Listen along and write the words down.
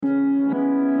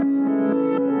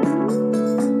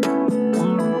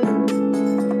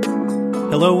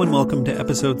Hello and welcome to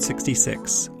episode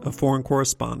 66 of Foreign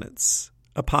Correspondents,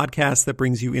 a podcast that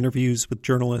brings you interviews with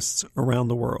journalists around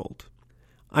the world.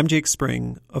 I'm Jake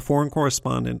Spring, a foreign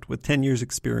correspondent with 10 years'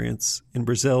 experience in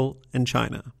Brazil and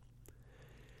China.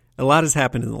 A lot has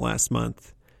happened in the last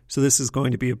month, so this is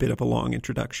going to be a bit of a long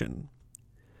introduction.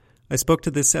 I spoke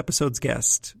to this episode's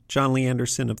guest, John Lee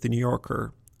Anderson of The New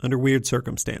Yorker, under weird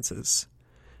circumstances.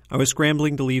 I was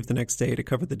scrambling to leave the next day to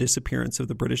cover the disappearance of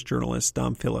the British journalist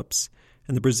Dom Phillips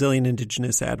and the Brazilian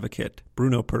indigenous advocate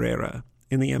Bruno Pereira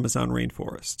in the Amazon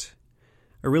rainforest.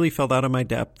 I really felt out of my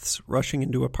depths, rushing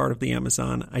into a part of the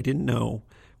Amazon I didn't know,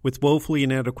 with woefully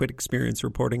inadequate experience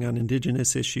reporting on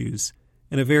indigenous issues,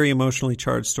 and a very emotionally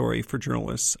charged story for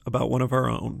journalists about one of our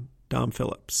own, Dom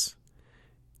Phillips.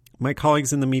 My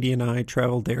colleagues in the media and I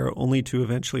traveled there only to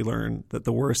eventually learn that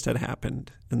the worst had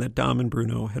happened and that Dom and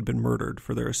Bruno had been murdered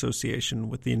for their association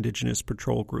with the indigenous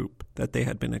patrol group that they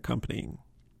had been accompanying.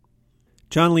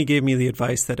 John Lee gave me the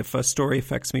advice that if a story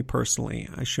affects me personally,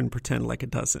 I shouldn't pretend like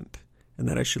it doesn't, and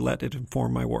that I should let it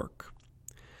inform my work.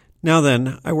 Now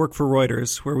then, I work for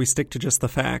Reuters, where we stick to just the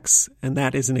facts, and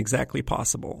that isn't exactly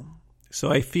possible. So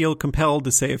I feel compelled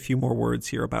to say a few more words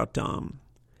here about Dom.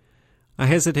 I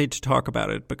hesitate to talk about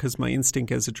it because my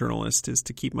instinct as a journalist is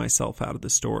to keep myself out of the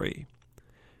story.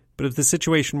 But if the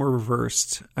situation were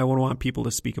reversed, I would want people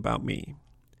to speak about me.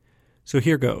 So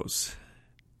here goes.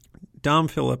 Dom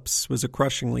Phillips was a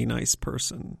crushingly nice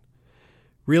person.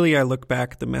 Really, I look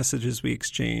back at the messages we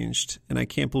exchanged, and I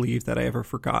can't believe that I ever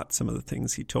forgot some of the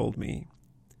things he told me.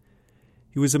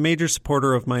 He was a major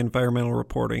supporter of my environmental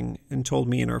reporting and told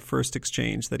me in our first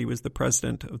exchange that he was the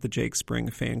president of the Jake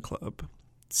Spring fan club.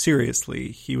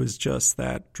 Seriously, he was just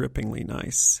that drippingly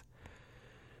nice.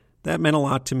 That meant a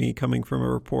lot to me coming from a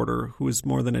reporter who was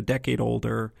more than a decade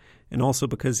older, and also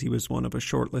because he was one of a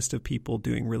short list of people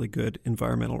doing really good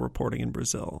environmental reporting in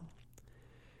Brazil.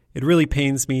 It really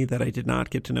pains me that I did not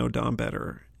get to know Dom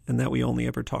better, and that we only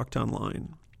ever talked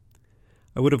online.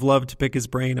 I would have loved to pick his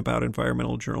brain about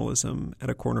environmental journalism at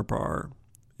a corner bar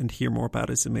and hear more about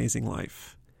his amazing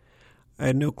life. I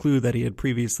had no clue that he had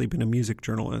previously been a music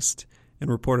journalist and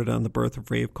reported on the birth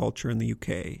of rave culture in the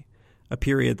UK, a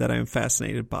period that I am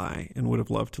fascinated by and would have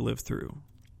loved to live through.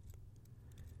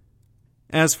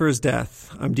 As for his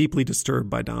death, I'm deeply disturbed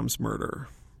by Dom's murder.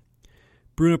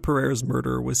 Bruno Pereira's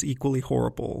murder was equally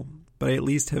horrible, but I at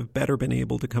least have better been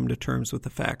able to come to terms with the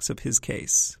facts of his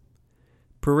case.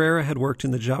 Pereira had worked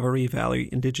in the Javari Valley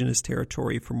indigenous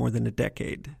territory for more than a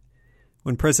decade.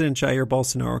 When President Jair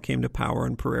Bolsonaro came to power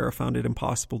and Pereira found it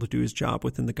impossible to do his job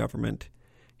within the government,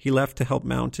 he left to help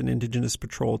mount an indigenous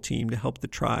patrol team to help the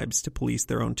tribes to police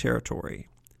their own territory.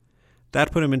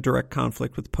 That put him in direct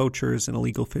conflict with poachers and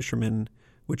illegal fishermen,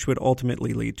 which would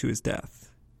ultimately lead to his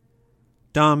death.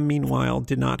 Dom, meanwhile,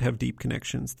 did not have deep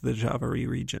connections to the Javari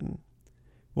region.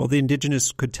 While the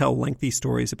indigenous could tell lengthy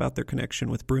stories about their connection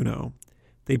with Bruno,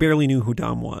 they barely knew who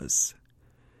Dom was.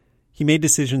 He made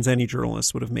decisions any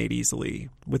journalist would have made easily,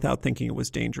 without thinking it was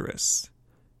dangerous.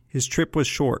 His trip was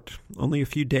short, only a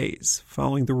few days,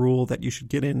 following the rule that you should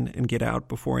get in and get out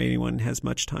before anyone has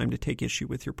much time to take issue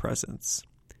with your presence.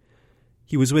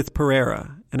 He was with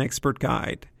Pereira, an expert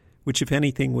guide, which if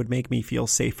anything would make me feel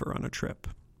safer on a trip.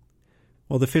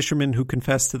 While the fishermen who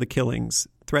confessed to the killings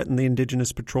threatened the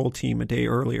indigenous patrol team a day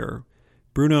earlier,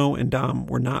 Bruno and Dom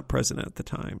were not present at the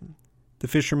time. The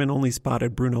fishermen only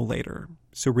spotted Bruno later,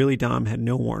 so really Dom had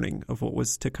no warning of what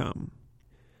was to come.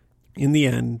 In the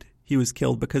end, he was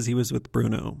killed because he was with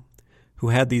Bruno, who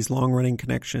had these long-running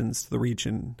connections to the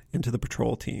region and to the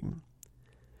patrol team.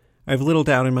 I have little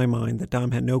doubt in my mind that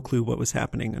Dom had no clue what was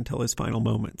happening until his final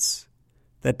moments.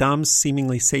 That Dom's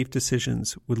seemingly safe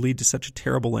decisions would lead to such a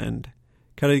terrible end,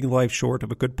 cutting life short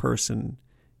of a good person,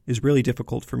 is really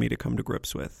difficult for me to come to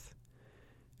grips with.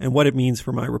 And what it means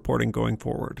for my reporting going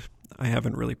forward, I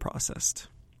haven't really processed.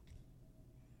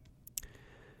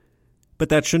 But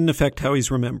that shouldn't affect how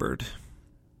he's remembered.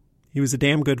 He was a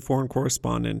damn good foreign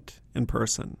correspondent and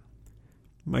person.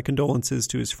 My condolences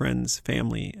to his friends,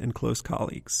 family, and close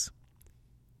colleagues.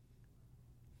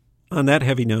 On that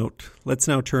heavy note, let's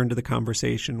now turn to the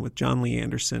conversation with John Lee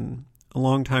Anderson, a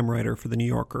longtime writer for The New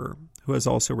Yorker, who has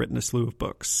also written a slew of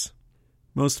books.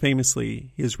 Most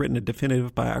famously, he has written a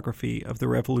definitive biography of the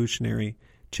revolutionary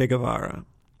Che Guevara.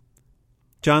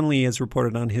 John Lee has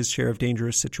reported on his share of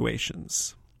dangerous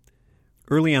situations.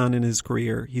 Early on in his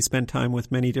career, he spent time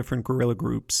with many different guerrilla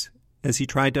groups as he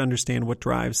tried to understand what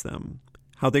drives them,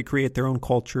 how they create their own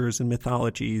cultures and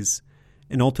mythologies,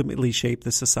 and ultimately shape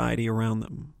the society around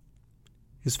them.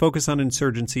 His focus on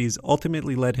insurgencies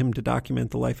ultimately led him to document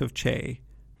the life of Che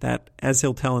that, as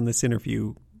he'll tell in this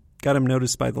interview, got him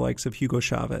noticed by the likes of Hugo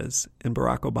Chavez and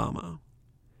Barack Obama.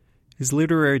 His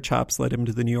literary chops led him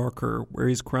to The New Yorker, where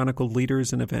he's chronicled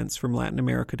leaders and events from Latin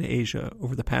America to Asia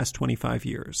over the past 25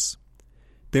 years.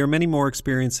 There are many more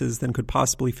experiences than could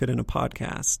possibly fit in a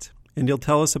podcast, and he'll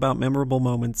tell us about memorable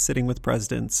moments sitting with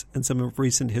presidents and some of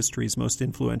recent history's most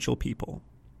influential people.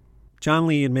 John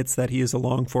Lee admits that he is a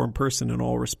long-form person in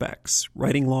all respects,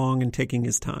 writing long and taking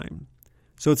his time.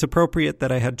 So it's appropriate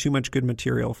that I had too much good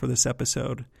material for this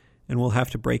episode, and we'll have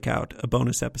to break out a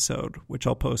bonus episode, which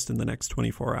I'll post in the next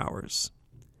 24 hours.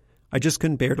 I just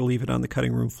couldn't bear to leave it on the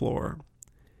cutting room floor.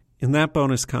 In that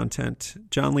bonus content,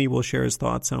 John Lee will share his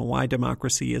thoughts on why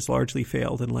democracy has largely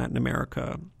failed in Latin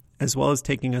America, as well as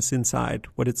taking us inside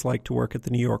what it's like to work at The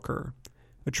New Yorker,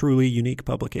 a truly unique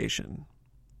publication.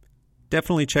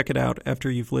 Definitely check it out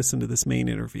after you've listened to this main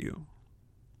interview.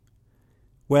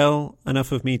 Well,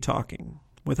 enough of me talking.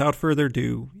 Without further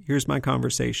ado, here's my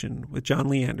conversation with John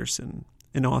Lee Anderson,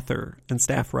 an author and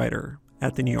staff writer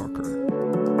at The New Yorker.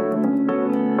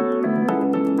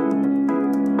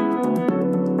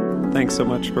 Thanks so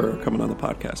much for coming on the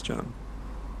podcast, John.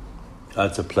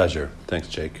 It's a pleasure. Thanks,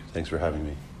 Jake. Thanks for having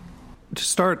me. To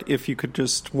start, if you could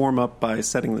just warm up by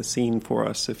setting the scene for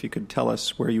us, if you could tell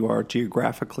us where you are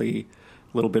geographically,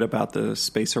 a little bit about the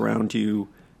space around you,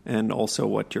 and also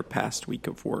what your past week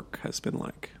of work has been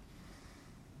like.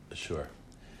 Sure.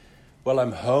 Well,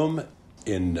 I'm home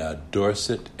in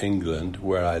Dorset, England,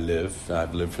 where I live.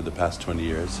 I've lived for the past 20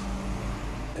 years.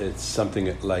 It's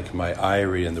something like my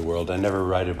eyrie in the world. I never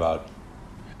write about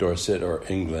Dorset or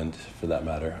England, for that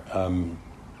matter.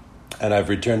 And I've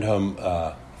returned home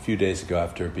a few days ago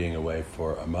after being away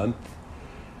for a month,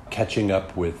 catching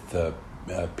up with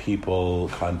people,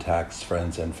 contacts,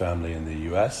 friends, and family in the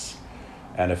U.S.,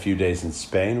 and a few days in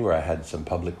Spain, where I had some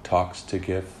public talks to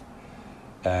give.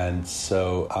 And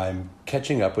so I'm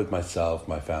catching up with myself,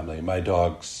 my family, my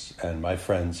dogs, and my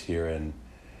friends here in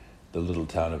the little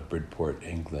town of Bridport,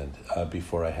 England,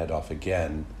 before I head off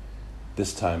again,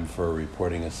 this time for a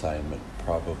reporting assignment,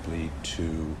 probably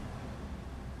to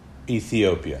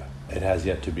Ethiopia. It has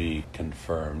yet to be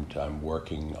confirmed. I'm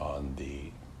working on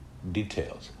the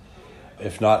details.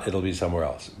 If not, it'll be somewhere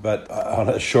else. But on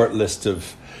a short list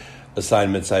of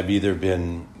assignments I've either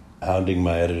been hounding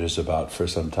my editors about for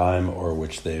some time or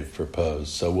which they've proposed.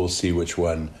 So we'll see which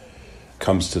one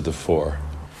comes to the fore.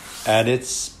 And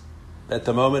at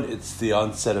the moment, it's the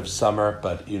onset of summer,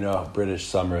 but you know, British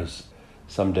summers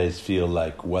some days feel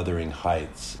like Wuthering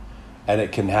Heights. And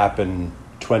it can happen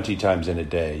 20 times in a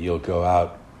day. You'll go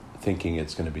out thinking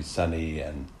it's going to be sunny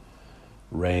and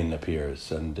rain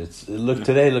appears. And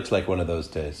today looks like one of those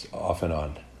days, off and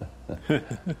on.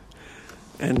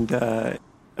 And a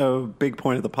big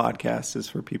point of the podcast is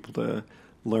for people to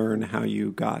learn how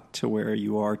you got to where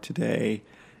you are today.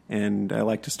 And I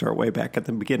like to start way back at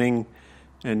the beginning.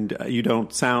 And you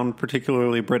don't sound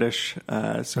particularly British,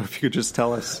 so if you could just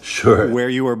tell us where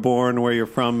you were born, where you're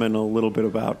from, and a little bit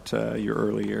about your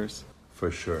early years. For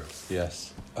sure,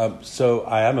 yes. So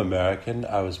I am American.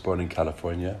 I was born in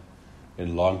California,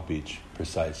 in Long Beach,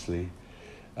 precisely.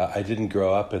 I didn't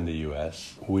grow up in the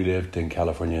U.S. We lived in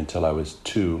California until I was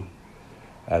 2,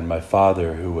 and my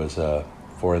father, who was a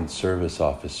Foreign Service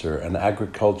officer, an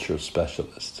agriculture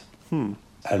specialist, and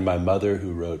my mother,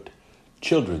 who wrote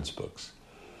children's books,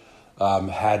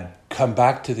 had come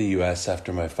back to the U.S.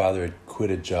 after my father had quit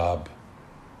a job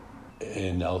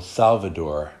in El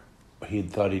Salvador. He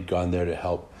thought he'd gone there to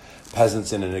help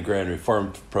peasants in an agrarian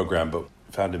reform program, but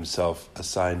found himself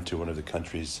assigned to one of the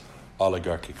country's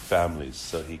oligarchic families,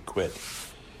 so he quit,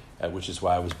 which is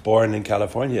why I was born in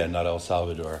California and not El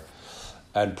Salvador.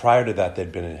 And prior to that,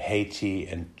 they'd been in Haiti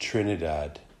and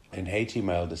Trinidad. In Haiti,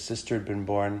 my eldest sister had been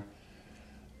born.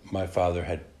 My father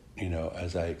had,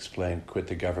 as I explained, quit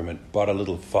the government, bought a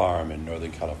little farm in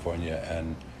Northern California,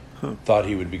 and thought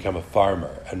he would become a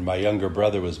farmer. And my younger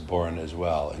brother was born as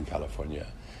well in California.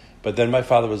 But then my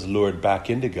father was lured back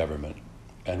into government.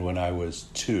 And when I was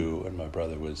 2, and my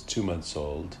brother was 2 months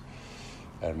old,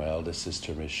 and my eldest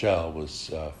sister, Michelle,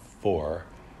 was 4,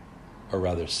 or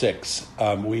rather 6,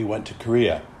 we went to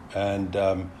Korea. And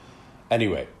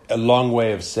anyway, a long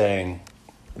way of saying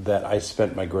that I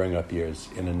spent my growing up years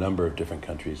in a number of different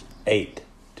countries, 8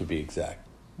 to be exact.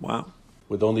 Wow.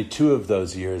 With only 2 of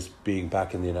those years being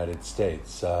back in the United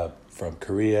States, from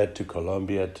Korea to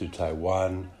Colombia to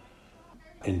Taiwan,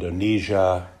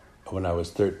 Indonesia. When I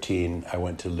was 13, I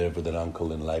went to live with an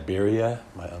uncle in Liberia.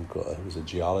 My uncle was a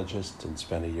geologist and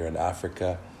spent a year in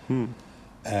Africa.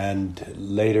 And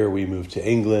later we moved to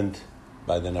England.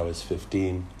 By then I was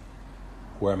 15,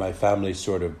 where my family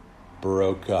sort of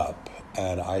broke up.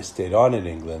 and I stayed on in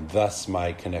England, thus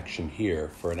my connection here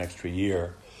for an extra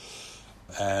year.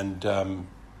 And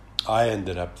I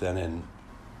ended up then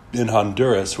in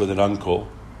Honduras with an uncle,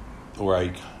 where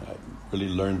I really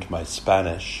learned my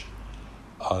Spanish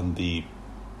on the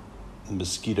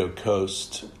Mosquito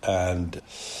Coast, and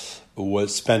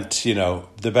was spent,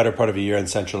 the better part of a year in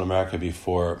Central America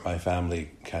before my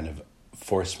family kind of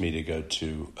forced me to go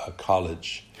to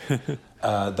college.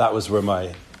 That was where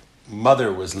my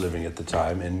mother was living at the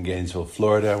time, in Gainesville,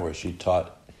 Florida, where she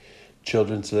taught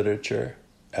children's literature.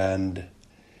 And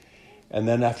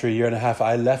then after a year and a half,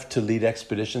 I left to lead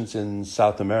expeditions in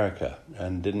South America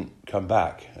and didn't come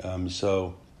back.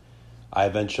 So I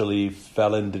eventually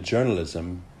fell into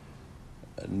journalism,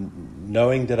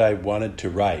 knowing that I wanted to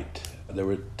write. There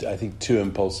were, I think, two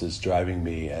impulses driving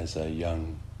me as a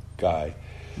young guy.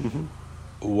 Mm-hmm.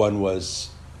 One was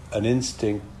an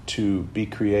instinct to be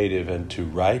creative and to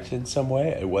write in some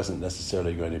way. It wasn't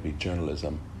necessarily going to be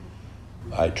journalism.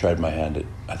 I tried my hand at,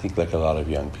 I think like a lot of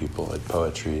young people, at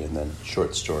poetry and then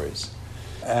short stories.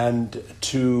 And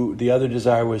the other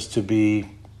desire was to be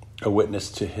a witness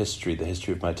to history, the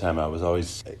history of my time. I was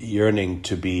always yearning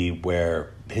to be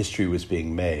where history was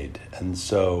being made. And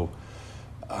so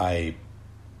I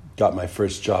got my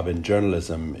first job in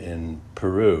journalism in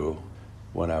Peru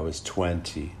when I was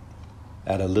 20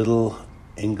 at a little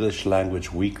English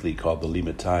language weekly called the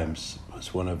Lima Times. It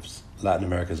was one of Latin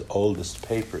America's oldest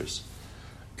papers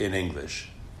in English.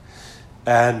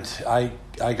 And I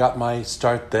got my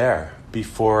start there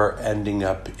before ending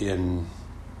up in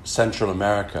Central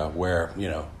America, where,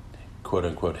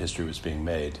 quote-unquote history was being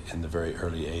made in the very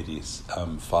early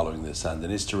 80s, following the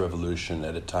Sandinista revolution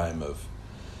at a time of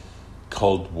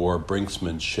Cold War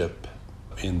brinksmanship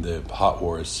in the hot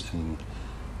wars in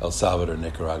El Salvador,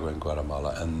 Nicaragua, and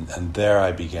Guatemala. And there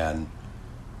I began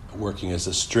working as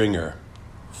a stringer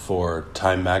for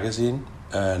Time magazine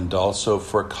and also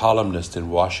for a columnist in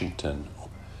Washington,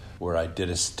 where I did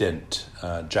a stint.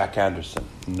 Jack Anderson,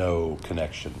 no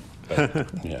connection, but,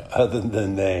 other than the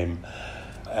name.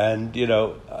 And,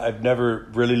 I've never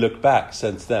really looked back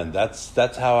since then.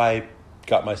 That's how I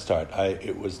got my start.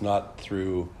 It was not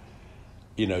through,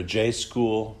 J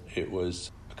school. It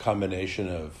was a combination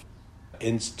of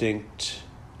instinct,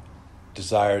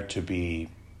 desire to be,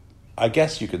 I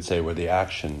guess you could say, where the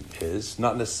action is,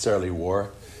 not necessarily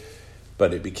war,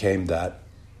 but it became that,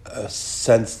 a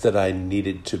sense that I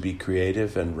needed to be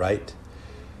creative and write.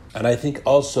 And I think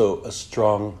also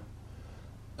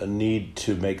a need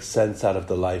to make sense out of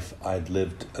the life I'd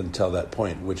lived until that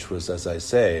point, which was, as I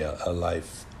say, a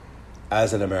life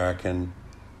as an American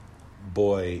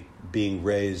boy being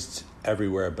raised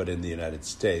everywhere but in the United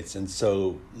States. And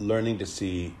so learning to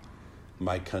see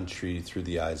my country through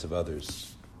the eyes of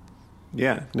others.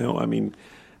 Yeah, no, I mean,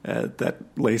 that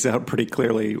lays out pretty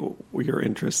clearly your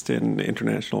interest in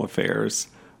international affairs,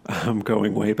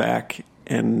 going way back.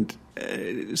 And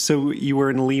so you were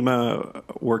in Lima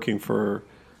working for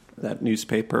that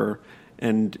newspaper,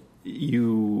 and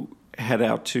you head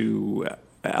out to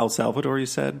El Salvador, you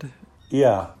said?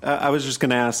 Yeah. I was just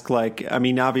going to ask,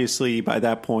 obviously by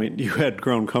that point you had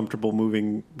grown comfortable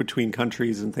moving between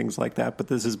countries and things like that, but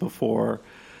this is before,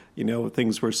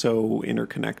 things were so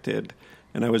interconnected.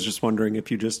 And I was just wondering if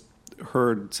you just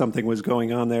heard something was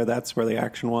going on there, that's where the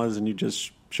action was, and you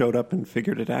just showed up and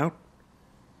figured it out?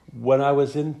 When I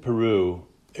was in Peru,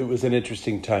 it was an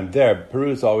interesting time there.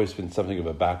 Peru's always been something of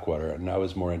a backwater, and I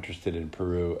was more interested in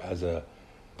Peru as a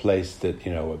place that,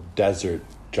 a desert,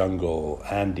 jungle,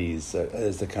 Andes,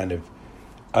 as a kind of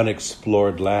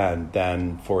unexplored land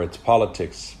than for its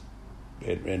politics.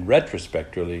 In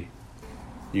retrospect, really,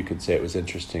 you could say it was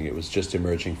interesting. It was just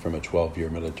emerging from a 12-year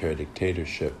military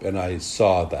dictatorship, and I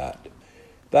saw that.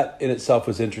 That in itself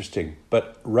was interesting,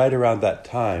 but right around that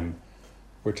time,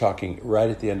 we're talking right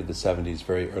at the end of the 70s,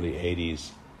 very early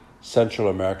 80s, Central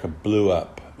America blew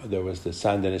up. There was the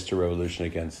Sandinista revolution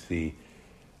against the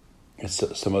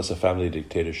Somoza family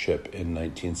dictatorship in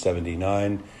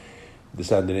 1979. The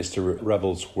Sandinista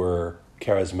rebels were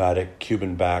charismatic,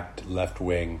 Cuban-backed,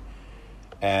 left-wing,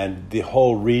 and the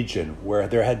whole region, where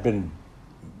there had been,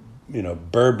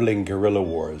 burbling guerrilla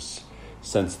wars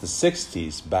since the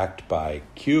 60s, backed by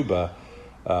Cuba,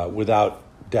 without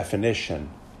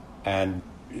definition, and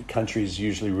countries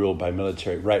usually ruled by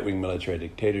right-wing military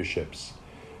dictatorships.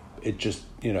 It just,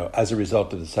 as a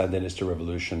result of the Sandinista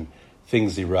revolution,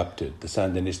 things erupted. The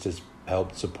Sandinistas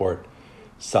helped support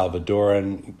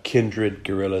Salvadoran kindred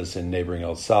guerrillas in neighboring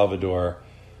El Salvador,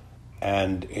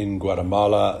 and in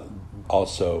Guatemala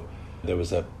also there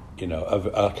was a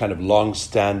kind of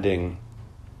long-standing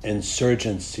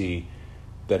insurgency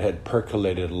that had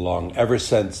percolated along ever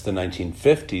since the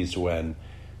 1950s, when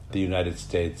the United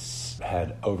States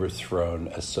had overthrown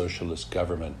a socialist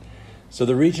government. So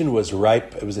the region was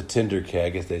ripe. It was a tinder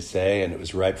keg, as they say, and it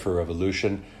was ripe for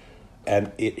revolution,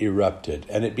 and it erupted.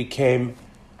 And it became,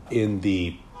 in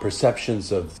the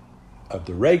perceptions of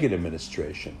the Reagan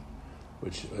administration,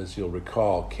 which, as you'll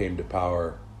recall, came to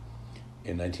power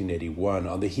in 1981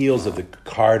 on the heels of the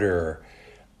Carter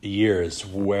years,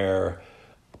 where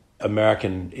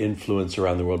American influence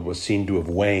around the world was seen to have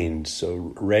waned.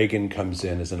 So Reagan comes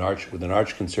in as with an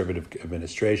arch-conservative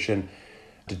administration,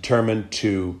 determined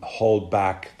to hold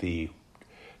back the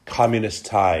communist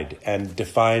tide and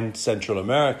define Central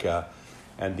America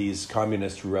and these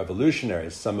communist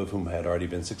revolutionaries, some of whom had already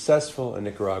been successful in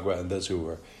Nicaragua and those who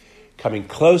were coming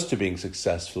close to being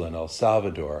successful in El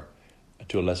Salvador,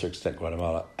 to a lesser extent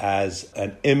Guatemala, as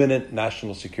an imminent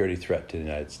national security threat to the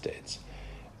United States.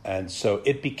 And so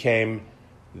it became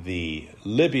the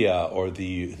Libya or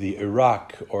the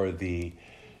Iraq or the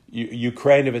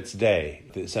Ukraine of its day,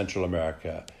 the Central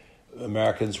America.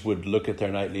 Americans would look at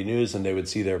their nightly news and they would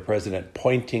see their president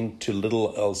pointing to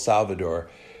little El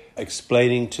Salvador,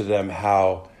 explaining to them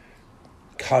how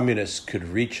communists could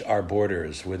reach our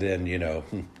borders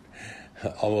within,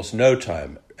 almost no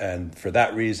time. And for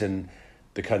that reason,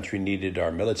 the country needed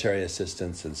our military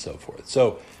assistance and so forth.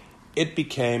 So it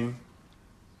became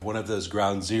one of those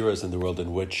ground zeros in the world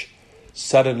in which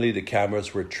suddenly the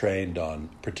cameras were trained on,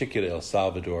 particularly El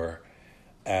Salvador,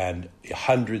 and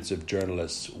hundreds of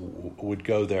journalists would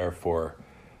go there for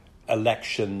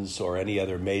elections or any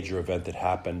other major event that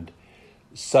happened.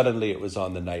 Suddenly it was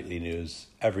on the nightly news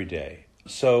every day.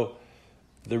 So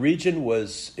the region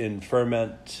was in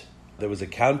ferment. There was a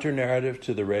counter-narrative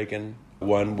to the Reagan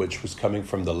one, which was coming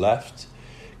from the left,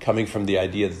 coming from the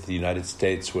idea that the United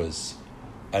States was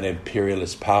an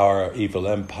imperialist power, evil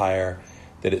empire,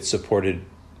 that it supported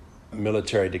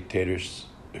military dictators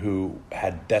who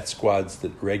had death squads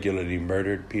that regularly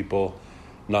murdered people,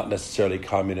 not necessarily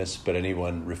communists, but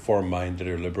anyone reform-minded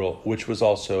or liberal, which was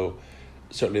also,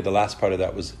 certainly the last part of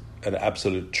that was an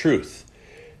absolute truth.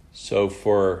 So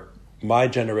for my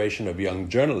generation of young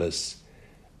journalists,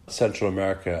 Central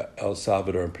America, El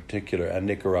Salvador in particular, and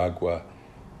Nicaragua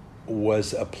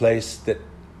was a place that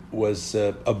was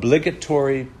an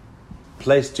obligatory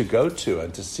place to go to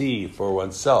and to see for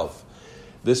oneself.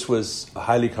 This was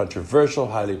highly controversial,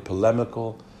 highly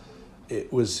polemical.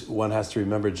 It was, one has to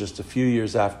remember, just a few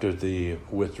years after the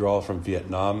withdrawal from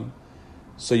Vietnam.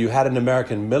 So you had an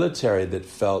American military that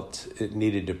felt it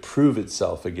needed to prove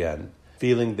itself again,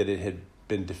 feeling that it had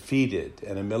been defeated,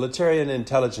 and a military and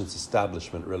intelligence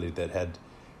establishment really that had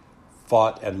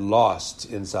fought and lost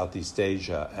in Southeast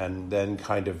Asia and then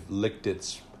kind of licked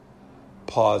its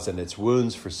paws and its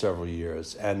wounds for several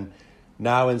years. And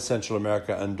now in Central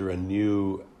America, under a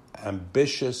new,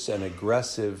 ambitious and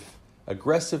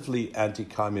aggressively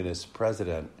anti-communist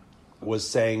president, was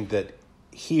saying that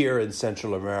here in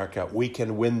Central America, we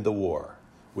can win the war.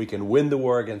 We can win the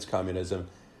war against communism.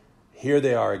 Here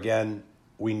they are again.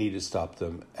 We need to stop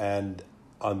them. And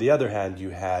on the other hand, you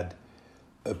had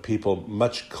people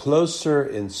much closer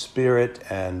in spirit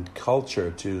and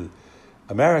culture to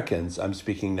Americans. I'm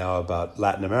speaking now about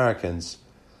Latin Americans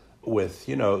with,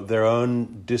 their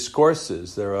own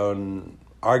discourses, their own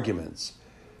arguments,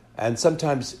 and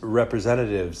sometimes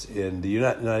representatives in the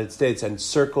United States and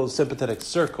sympathetic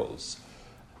circles,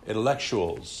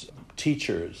 intellectuals,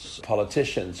 teachers,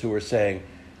 politicians who were saying,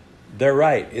 they're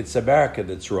right, it's America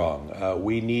that's wrong.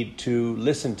 We need to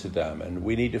listen to them and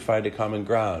we need to find a common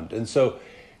ground. And so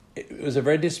it was a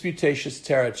very disputatious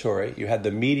territory. You had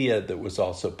the media that was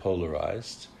also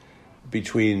polarized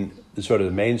between the sort of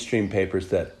the mainstream papers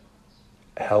that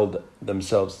held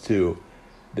themselves to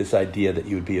this idea that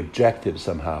you would be objective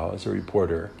somehow as a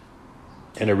reporter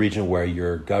in a region where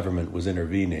your government was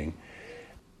intervening,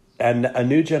 and a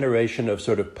new generation of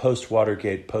sort of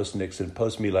post-Watergate, post-Nixon,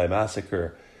 post-My Lai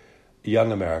massacre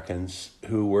young Americans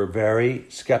who were very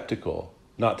skeptical,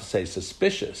 not to say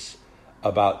suspicious,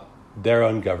 about their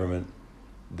own government,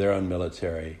 their own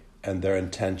military, and their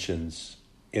intentions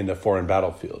in a foreign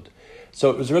battlefield.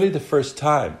 So it was really the first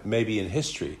time, maybe in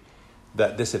history,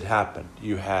 that this had happened.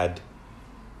 You had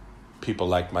people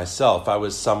like myself. I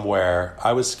was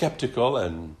skeptical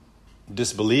and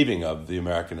disbelieving of the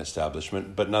American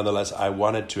establishment, but nonetheless, I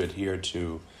wanted to adhere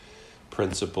to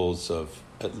principles of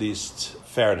at least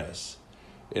fairness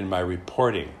in my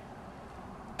reporting.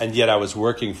 And yet I was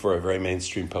working for a very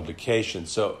mainstream publication.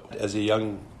 So as a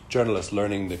young journalist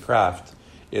learning the craft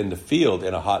in the field,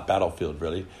 in a hot battlefield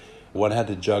really, one had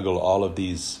to juggle all of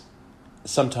these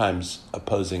sometimes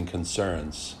opposing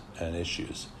concerns and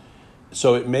issues.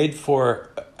 So it made for,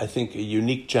 I think, a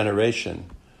unique generation,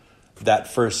 that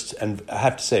first, and I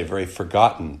have to say, very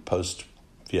forgotten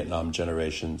post-Vietnam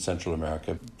generation, Central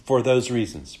America, for those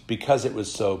reasons, because it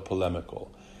was so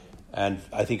polemical. And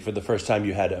I think for the first time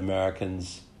you had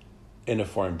Americans in a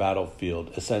foreign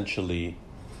battlefield essentially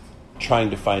trying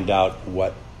to find out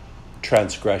what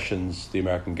transgressions the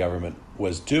American government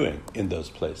was doing in those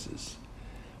places.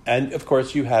 And of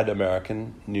course you had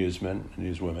American newsmen,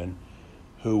 newswomen,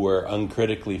 who were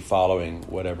uncritically following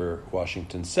whatever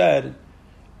Washington said.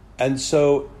 And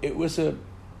so it was a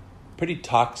pretty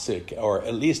toxic, or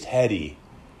at least heady,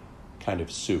 kind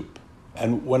of soup.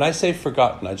 And when I say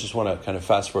forgotten, I just want to kind of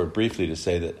fast forward briefly to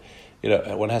say that,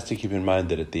 one has to keep in mind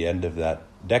that at the end of that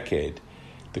decade,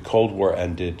 the Cold War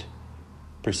ended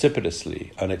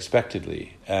precipitously,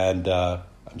 unexpectedly. And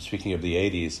I'm speaking of the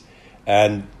 80s.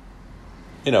 And,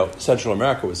 Central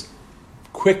America was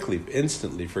quickly,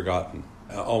 instantly forgotten,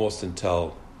 almost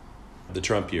until the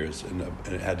Trump years, and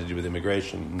it had to do with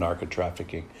immigration, narco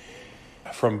trafficking.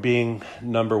 From being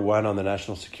number one on the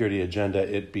national security agenda,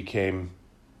 it became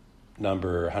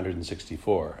number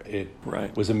 164. It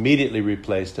was immediately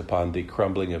replaced upon the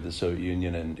crumbling of the Soviet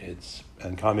Union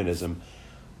and communism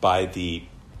by the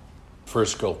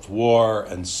first Gulf War,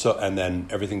 and then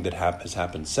everything that has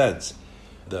happened since.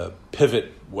 The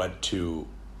pivot went to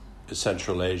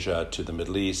Central Asia, to the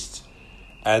Middle East,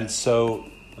 and so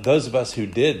those of us who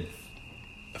did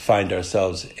find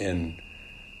ourselves in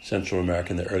Central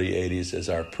America in the early 80s as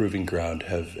our proving ground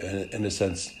have, in a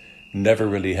sense, never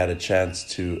really had a chance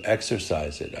to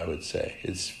exercise it, I would say.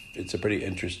 It's a pretty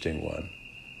interesting one.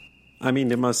 I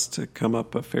mean, it must come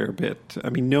up a fair bit. I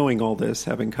mean, knowing all this,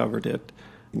 having covered it,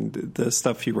 the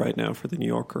stuff you write now for The New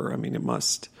Yorker, I mean, it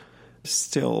must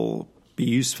still be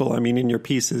useful. I mean, in your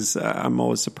pieces, I'm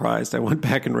always surprised. I went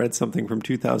back and read something from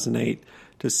 2008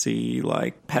 to see,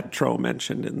 like, Petro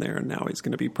mentioned in there, and now he's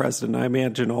going to be president. I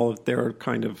imagine all of their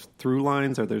kind of through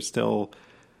lines, are there still...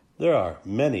 There are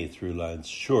many through lines,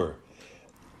 sure.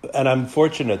 And I'm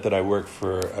fortunate that I work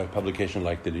for a publication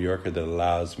like The New Yorker that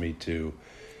allows me to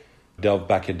delve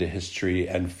back into history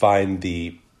and find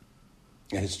the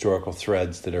historical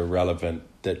threads that are relevant,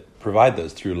 that provide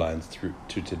those through lines through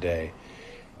to today.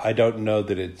 I don't know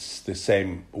that it's the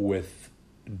same with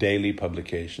daily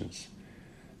publications.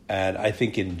 And I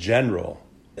think in general,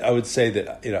 I would say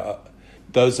that,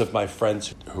 those of my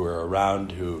friends who are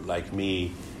around who, like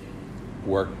me,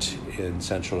 worked in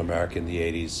Central America in the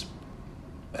 80s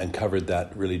and covered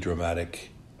that really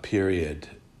dramatic period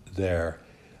there,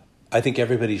 I think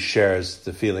everybody shares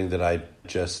the feeling that I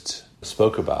just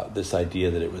spoke about, this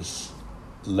idea that it was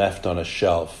left on a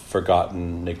shelf,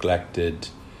 forgotten, neglected.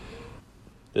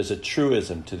 There's a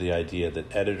truism to the idea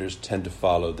that editors tend to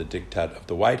follow the diktat of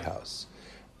the White House.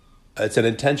 It's an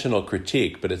intentional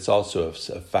critique, but it's also a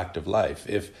fact of life.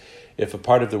 If a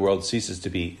part of the world ceases to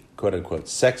be, quote unquote,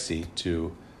 sexy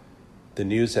to the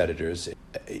news editors,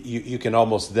 you can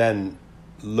almost then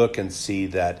look and see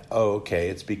that,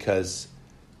 it's because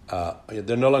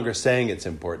they're no longer saying it's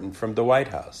important from the White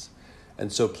House.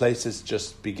 And so places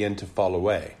just begin to fall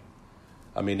away.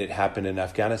 I mean, it happened in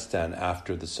Afghanistan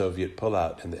after the Soviet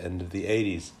pullout in the end of the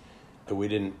 80s. We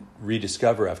didn't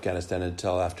rediscover Afghanistan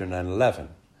until after 9/11.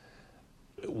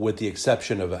 With the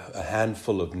exception of a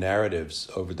handful of narratives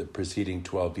over the preceding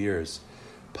 12 years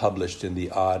published in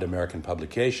the odd American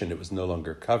publication, it was no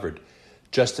longer covered,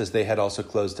 just as they had also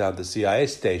closed down the CIA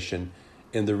station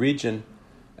in the region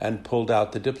and pulled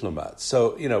out the diplomats.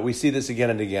 So, we see this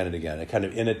again and again and again. A kind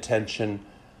of inattention,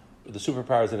 the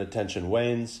superpower's inattention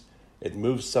wanes, it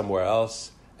moves somewhere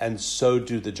else, and so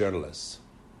do the journalists.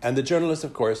 And the journalists,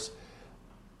 of course,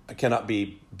 cannot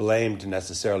be blamed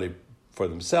necessarily for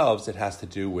themselves. It has to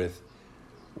do with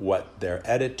what their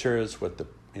editors, what the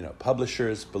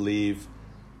publishers believe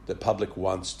the public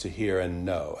wants to hear and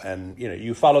know. And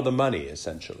you follow the money,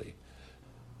 essentially.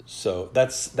 So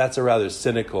that's a rather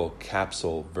cynical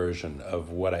capsule version of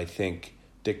what I think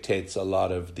dictates a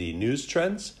lot of the news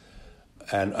trends.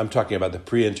 And I'm talking about the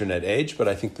pre-internet age, but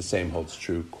I think the same holds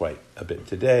true quite a bit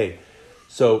today.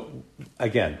 So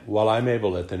again, while I'm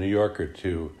able at The New Yorker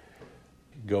to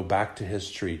go back to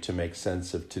history to make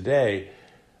sense of today,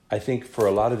 I think for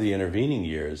a lot of the intervening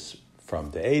years,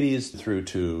 from the 80s through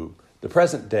to the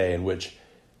present day, in which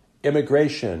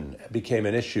immigration became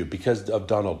an issue because of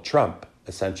Donald Trump,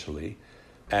 essentially,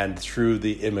 and through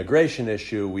the immigration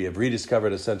issue, we have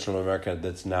rediscovered a Central America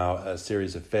that's now a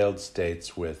series of failed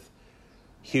states with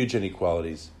huge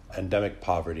inequalities, endemic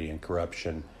poverty and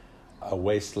corruption, a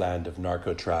wasteland of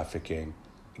narco-trafficking,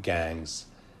 gangs,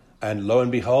 And lo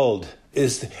and behold,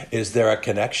 is there a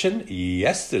connection?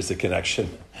 Yes, there's a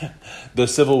connection. The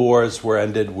civil wars were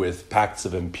ended with pacts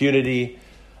of impunity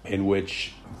in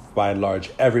which, by and large,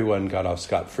 everyone got off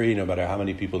scot-free, no matter how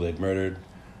many people they'd murdered.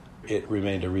 It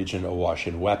remained a region awash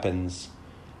in weapons.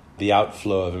 The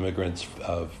outflow of immigrants,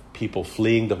 of people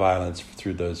fleeing the violence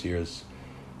through those years,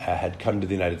 had come to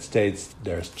the United States.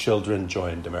 Their children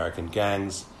joined American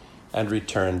gangs and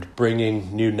returned,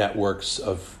 bringing new networks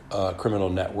of criminal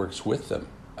networks with them.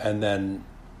 And then,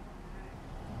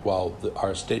 while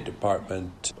our State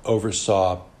Department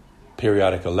oversaw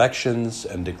periodic elections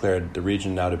and declared the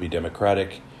region now to be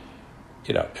democratic,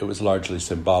 it was largely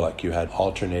symbolic. You had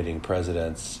alternating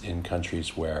presidents in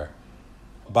countries where,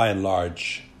 by and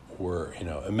large, were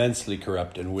immensely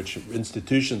corrupt, in which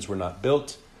institutions were not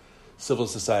built, civil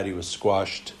society was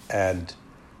squashed, and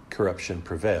corruption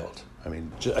prevailed. I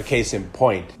mean, a case in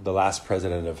point, the last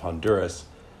president of Honduras,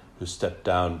 who stepped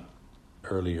down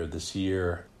earlier this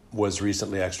year, was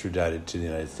recently extradited to the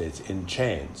United States in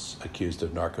chains, accused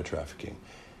of narco-trafficking.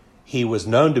 He was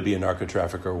known to be a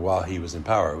narco-trafficker while he was in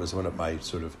power. It was one of my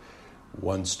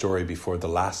one story before the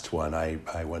last one.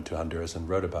 I went to Honduras and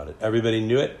wrote about it. Everybody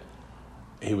knew it.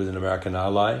 He was an American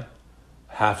ally.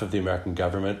 Half of the American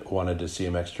government wanted to see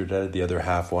him extradited. The other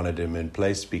half wanted him in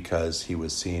place because he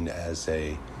was seen as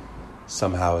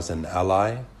somehow as an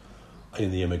ally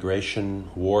in the immigration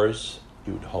wars.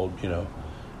 He would hold,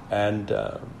 and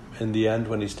in the end,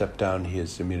 when he stepped down,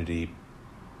 his immunity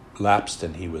lapsed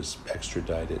and he was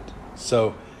extradited.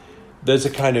 So there's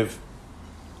a kind of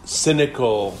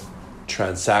cynical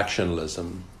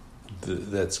transactionalism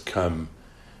that's come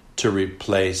to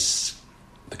replace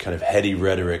the kind of heady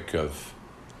rhetoric of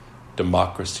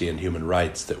democracy and human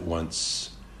rights that once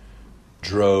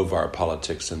drove our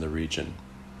politics in the region.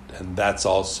 And that's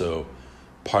also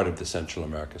part of the Central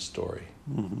America story.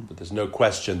 Mm-hmm. But there's no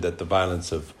question that the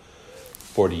violence of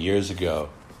 40 years ago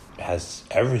has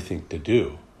everything to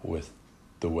do with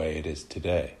the way it is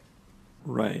today.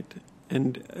 Right.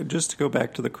 And just to go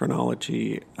back to the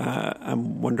chronology,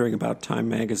 I'm wondering about Time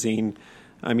magazine.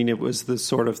 I mean, it was the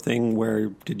sort of thing where,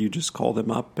 did you just call them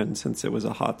up, and since it was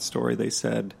a hot story, they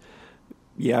said,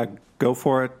 yeah, go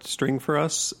for it, string for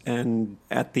us? And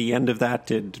at the end of that,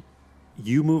 did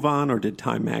you move on, or did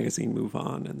Time magazine move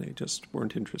on, and they just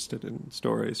weren't interested in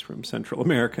stories from Central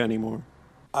America anymore?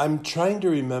 I'm trying to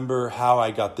remember how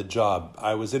I got the job.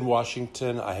 I was in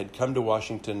Washington. I had come to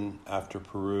Washington after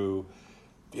Peru,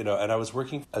 and I was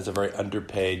working as a very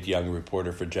underpaid young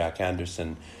reporter for Jack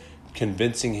Anderson,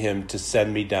 convincing him to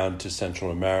send me down to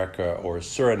Central America or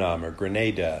Suriname or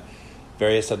Grenada,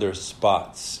 various other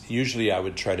spots. Usually I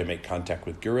would try to make contact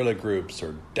with guerrilla groups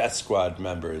or death squad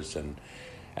members, and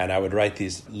I would write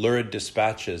these lurid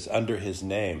dispatches under his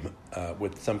name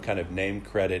with some kind of name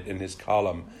credit in his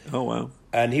column. Oh, wow.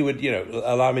 And he would,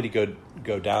 allow me to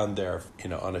go down there,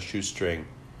 on a shoestring.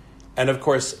 And of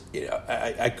course,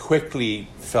 I quickly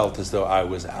felt as though I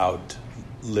was out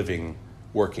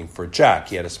working for Jack.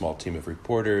 He had a small team of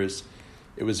reporters.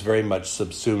 It was very much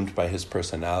subsumed by his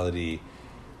personality.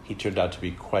 He turned out to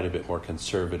be quite a bit more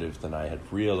conservative than I had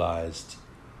realized.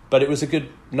 But it was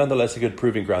nonetheless a good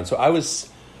proving ground. So I was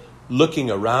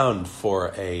looking around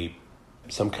for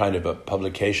some kind of a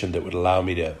publication that would allow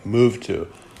me to move to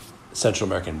Central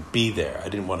America and be there. I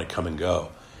didn't want to come and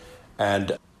go.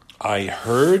 And I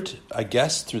heard, I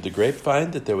guess, through the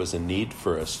grapevine that there was a need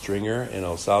for a stringer in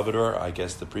El Salvador. I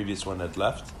guess the previous one had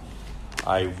left.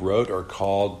 I wrote or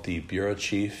called the bureau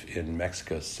chief in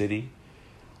Mexico City,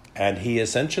 and he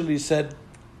essentially said,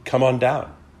 come on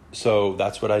down. So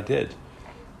that's what I did.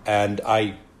 And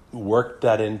I worked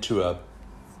that into a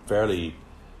fairly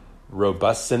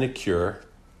robust sinecure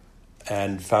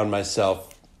and found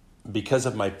myself, because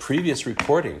of my previous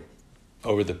reporting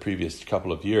over the previous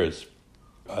couple of years,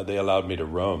 they allowed me to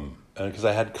roam. And because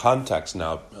I had contacts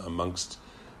now amongst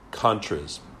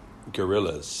Contras,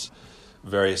 guerrillas,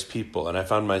 various people, and I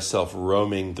found myself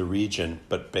roaming the region,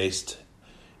 but based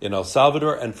in El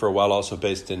Salvador, and for a while also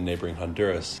based in neighboring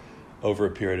Honduras, over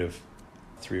a period of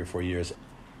 3 or 4 years.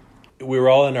 We were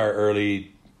all in our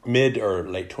mid or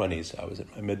late 20s. I was in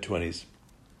my mid-20s.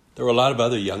 There were a lot of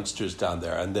other youngsters down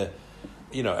there, and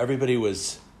everybody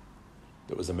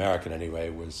that was American anyway,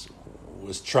 was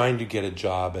trying to get a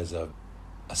job as a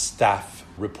staff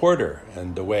reporter.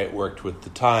 And the way it worked with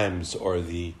the Times or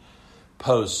the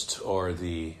Post or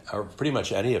pretty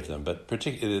much any of them, but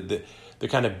particularly the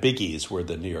kind of biggies were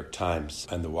the New York Times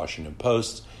and the Washington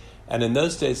Post. And in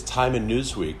those days, Time and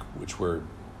Newsweek, which were,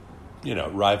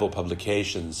 rival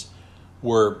publications,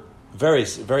 were very,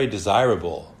 very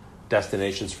desirable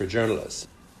destinations for journalists.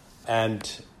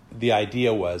 And the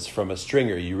idea was, from a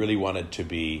stringer, you really wanted to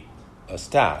be a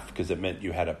staff because it meant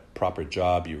you had a proper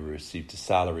job, you received a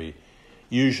salary.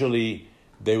 Usually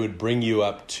they would bring you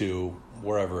up to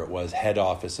wherever it was, head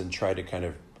office, and try to kind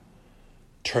of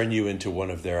turn you into one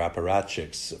of their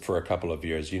apparatchiks for a couple of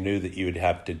years. You knew that you would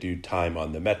have to do time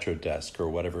on the metro desk or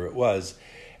whatever it was,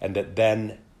 and that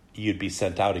then you'd be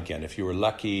sent out again. If you were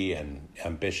lucky and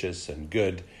ambitious and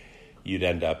good, you'd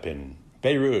end up in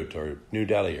Beirut or New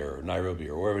Delhi or Nairobi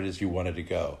or wherever it is you wanted to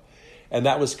go. And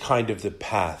that was kind of the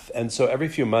path. And so every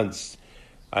few months,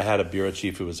 I had a bureau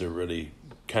chief who was a really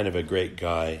kind of a great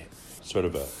guy, sort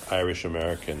of an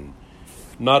Irish-American,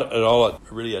 not at all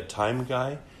really a time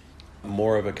guy,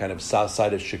 more of a kind of south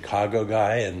side of Chicago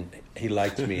guy. And he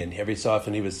liked me. And every so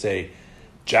often he would say,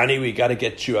 Johnny, we got to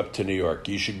get you up to New York.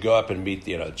 You should go up and meet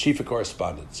the chief of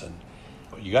correspondence. And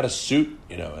you got a suit,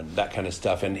 and that kind of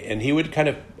stuff. And he would kind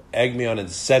of egg me on and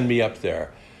send me up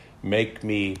there, make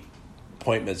me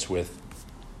appointments with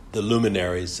the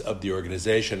luminaries of the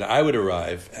organization. I would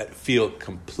arrive and feel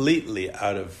completely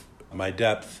out of my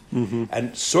depth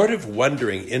and sort of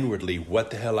wondering inwardly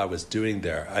what the hell I was doing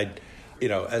there.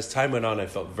 As time went on, I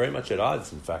felt very much at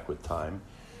odds, in fact, with Time,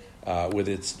 with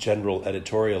its general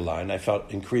editorial line. I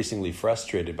felt increasingly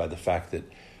frustrated by the fact that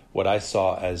what I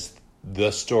saw as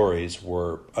the stories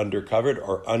were undercovered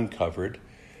or uncovered,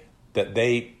 that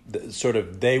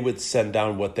they would send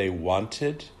down what they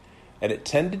wanted, and it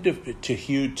tended to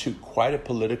hew to quite a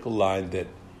political line that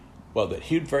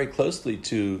hewed very closely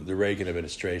to the Reagan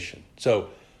administration. So,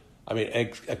 a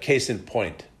case in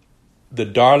point, the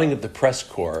darling of the press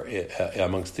corps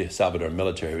amongst the Salvadoran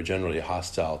military, who were generally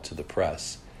hostile to the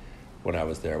press when I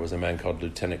was there, was a man called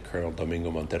Lieutenant Colonel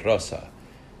Domingo Monterrosa,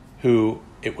 who,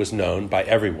 it was known by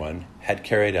everyone, had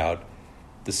carried out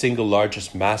the single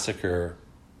largest massacre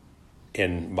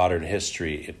in modern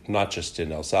history, not just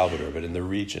in El Salvador, but in the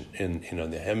region, in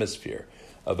the hemisphere,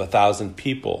 of 1,000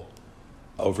 people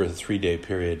over a 3-day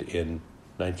period in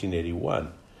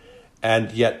 1981.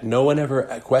 And yet no one ever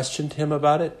questioned him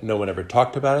about it. No one ever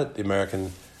talked about it.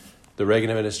 The Reagan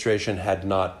administration had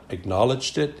not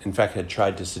acknowledged it. In fact, had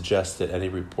tried to suggest that any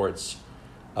reports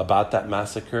about that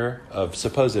massacre of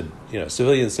supposed,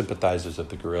 civilian sympathizers of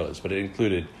the guerrillas, but it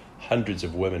included hundreds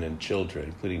of women and children,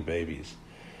 including babies,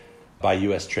 by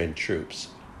U.S.-trained troops.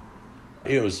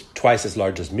 It was twice as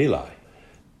large as My Lai.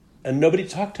 And nobody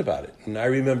talked about it. And I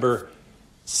remember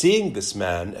seeing this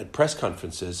man at press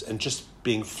conferences and just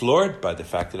being floored by the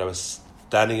fact that I was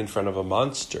standing in front of a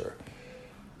monster.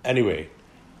 Anyway,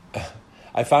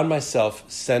 I found myself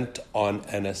sent on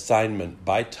an assignment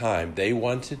by Time. They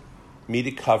wanted me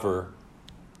to cover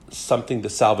something the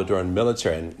Salvadoran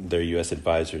military and their U.S.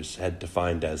 advisors had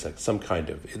defined as some kind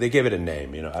of, they gave it a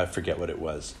name, I forget what it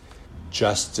was,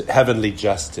 heavenly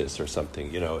justice or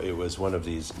something. It was one of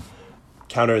these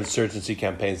counterinsurgency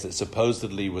campaigns that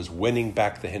supposedly was winning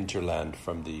back the hinterland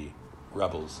from the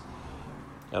rebels.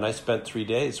 And I spent 3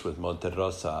 days with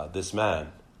Monterrosa, this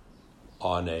man,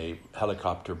 on a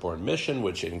helicopter-borne mission,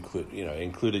 which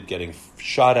included getting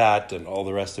shot at and all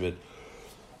the rest of it.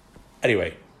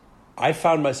 Anyway, I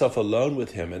found myself alone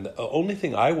with him, and the only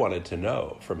thing I wanted to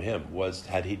know from him was,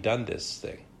 had he done this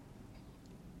thing?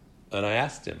 And I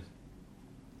asked him,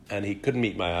 and he couldn't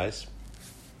meet my eyes.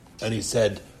 And he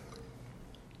said,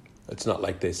 "It's not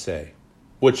like they say,"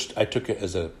 which I took it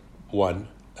as a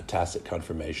tacit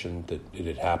confirmation that it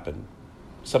had happened,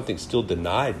 something still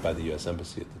denied by the U.S.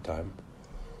 Embassy at the time,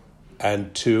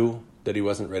 and 2, that he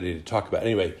wasn't ready to talk about.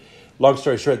 Anyway, long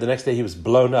story short, the next day he was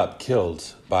blown up,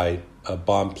 killed by a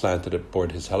bomb planted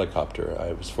aboard his helicopter.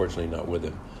 I was fortunately not with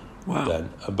him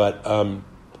then. But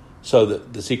so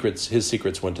his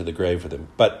secrets went to the grave with him.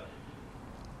 But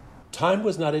Time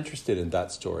was not interested in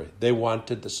that story. They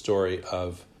wanted the story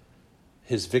of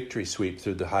his victory sweep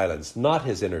through the highlands, not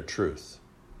his inner truth.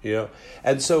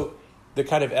 And so the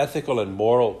kind of ethical and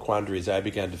moral quandaries I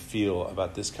began to feel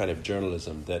about this kind of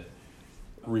journalism that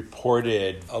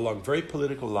reported along very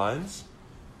political lines,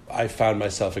 I found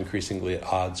myself increasingly at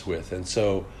odds with. And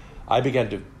so I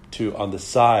began to on the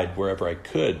side, wherever I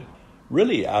could,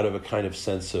 really out of a kind of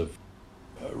sense of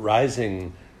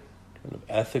rising kind of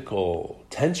ethical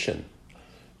tension,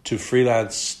 to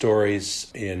freelance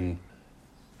stories in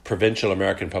provincial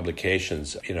American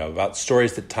publications, about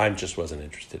stories that Time just wasn't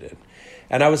interested in.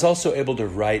 And I was also able to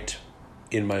write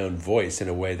in my own voice in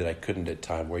a way that I couldn't at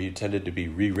Time, where you tended to be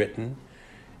rewritten.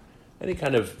 Any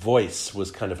kind of voice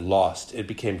was kind of lost. It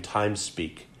became Time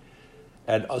speak.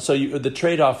 And so the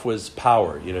trade-off was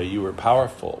power. You were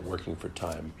powerful working for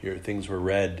Time. Your things were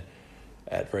read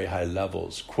at very high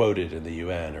levels, quoted in the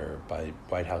UN or by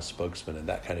White House spokesmen and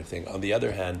that kind of thing. On the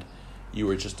other hand, you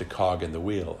were just a cog in the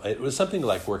wheel. It was something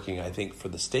like working, I think, for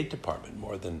the State Department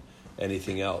more than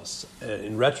anything else.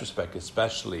 In retrospect,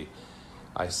 especially,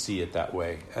 I see it that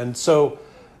way. And so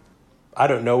I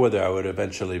don't know whether I would have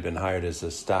eventually been hired as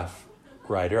a staff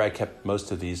writer. I kept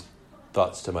most of these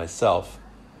thoughts to myself.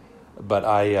 But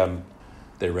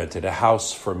they rented a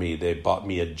house for me. They bought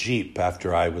me a Jeep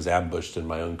after I was ambushed and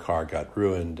my own car got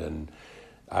ruined. And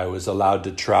I was allowed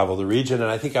to travel the region. And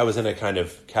I think I was in a kind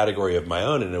of category of my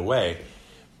own in a way.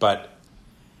 But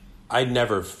I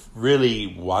never really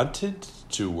wanted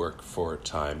to work for a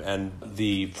time. And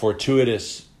the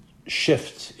fortuitous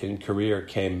shift in career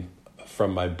came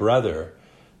from my brother,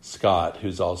 Scott,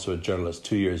 who's also a journalist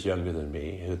 2 years younger than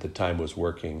me, who at the time was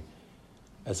working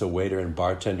as a waiter and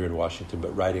bartender in Washington,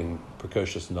 but writing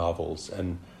precocious novels.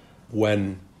 And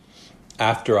when,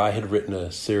 after I had written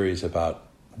a series about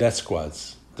death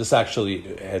squads, this actually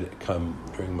had come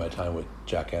during my time with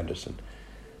Jack Anderson,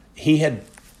 he had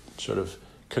sort of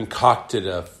concocted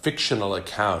a fictional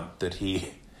account that he,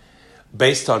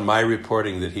 based on my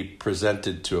reporting, that he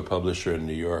presented to a publisher in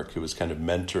New York who was kind of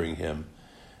mentoring him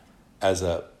as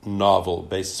a novel,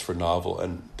 basis for novel,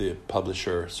 and the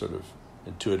publisher sort of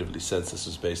intuitively sensed this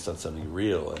was based on something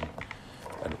real.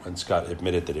 And when Scott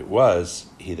admitted that it was,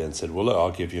 he then said, well, look,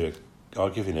 I'll give you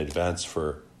an advance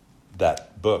for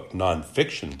that book,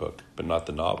 non-fiction book, but not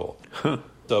the novel.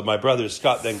 So my brother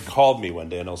Scott then called me one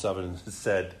day in El Salvador and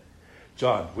said,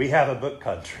 John, we have a book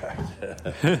contract.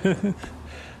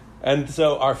 And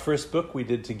so our first book we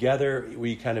did together,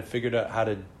 we kind of figured out how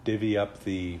to divvy up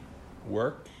the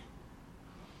work.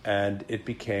 And it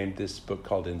became this book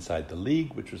called Inside the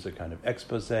League, which was a kind of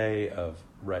expose of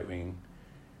right-wing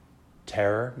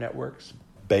terror networks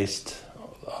based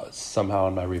somehow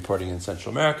on my reporting in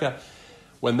Central America.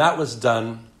 When that was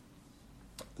done,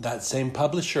 that same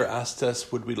publisher asked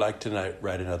us, would we like to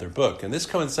write another book? And this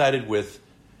coincided with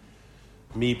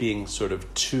me being sort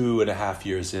of 2.5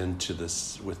 years into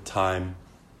this with time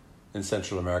in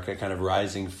Central America, a kind of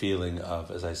rising feeling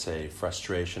of, as I say,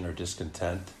 frustration or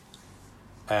discontent,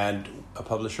 and a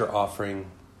publisher offering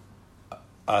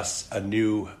us a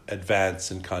new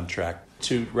advance and contract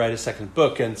to write a second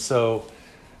book. And so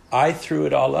I threw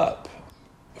it all up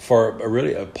for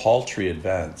a paltry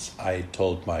advance. I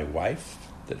told my wife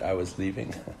that I was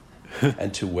leaving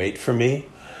and to wait for me.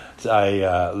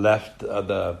 I left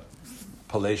the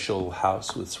palatial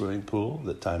house with swimming pool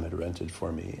that Time had rented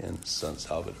for me in San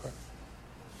Salvador,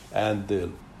 and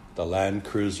the Land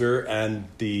Cruiser and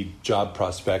the job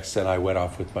prospects, and I went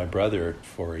off with my brother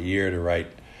for a year to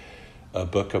write a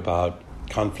book about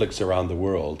conflicts around the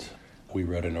world. We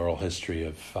wrote an oral history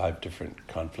of 5 different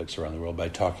conflicts around the world by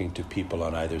talking to people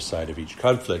on either side of each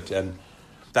conflict, and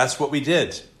that's what we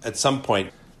did. At some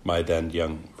point, my then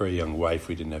very young wife,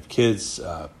 we didn't have kids,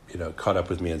 caught up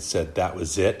with me and said, that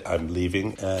was it, I'm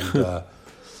leaving. And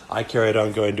I carried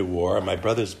on going to war, and my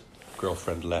brother's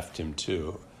girlfriend left him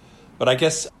too. But I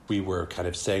guess we were kind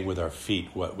of saying with our feet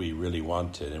what we really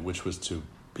wanted, and which was to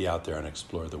be out there and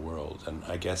explore the world. And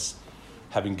I guess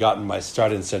having gotten my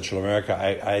start in Central America,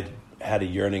 I had a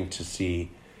yearning to see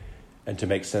and to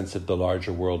make sense of the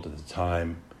larger world at the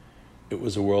time. It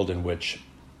was a world in which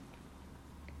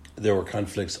there were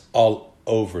conflicts all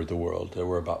over the world. There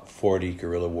were about 40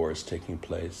 guerrilla wars taking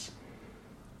place,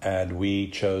 and we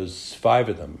chose 5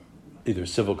 of them, either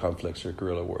civil conflicts or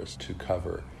guerrilla wars, to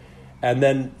cover. And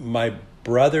then my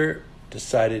brother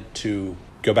decided to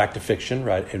go back to fiction,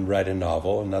 and write a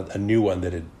novel, a new one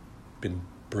that had been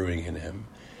brewing in him.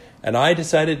 And I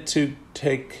decided to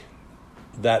take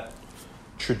that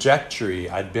trajectory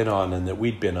I'd been on and that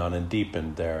we'd been on and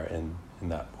deepened there in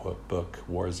that book,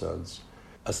 War Zones,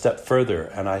 a step further.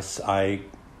 And I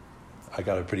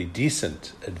got a pretty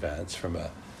decent advance from a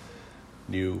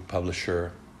new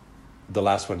publisher. The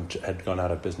last one had gone out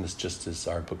of business just as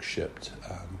our book shipped.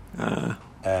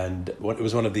 And it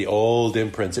was one of the old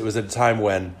imprints. It was at a time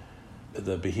when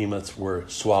the behemoths were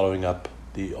swallowing up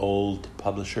the old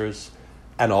publishers,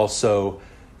 and also,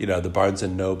 the Barnes &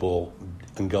 Noble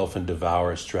engulf and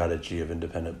devour strategy of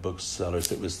independent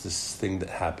booksellers. It was this thing that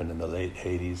happened in the late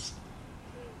 80s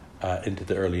into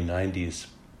the early 90s,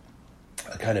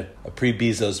 a kind of a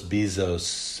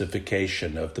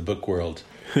pre-Bezosification of the book world.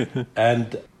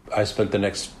 And I spent the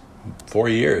next 4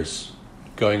 years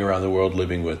going around the world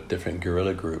living with different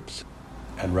guerrilla groups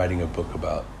and writing a book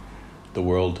about the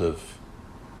world of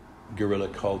guerrilla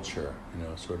culture,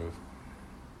 sort of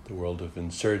the world of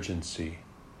insurgency.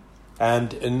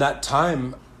 And in that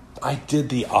time, I did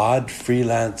the odd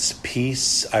freelance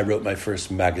piece. I wrote my first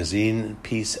magazine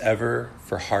piece ever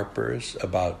for Harper's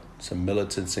about some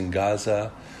militants in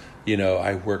Gaza.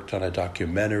 I worked on a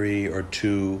documentary or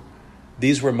 2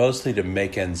 these were mostly to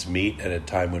make ends meet at a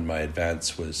time when my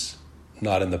advance was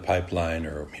not in the pipeline,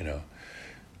 or,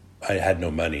 I had no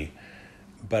money.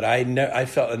 But I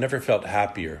never felt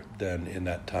happier than in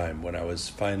that time when I was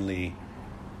finally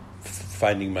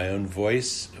finding my own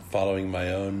voice, following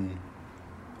my own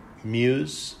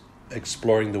muse,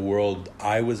 exploring the world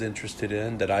I was interested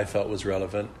in, that I felt was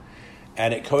relevant.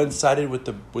 And it coincided with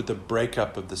the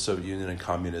breakup of the Soviet Union and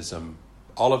communism.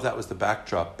 All of that was the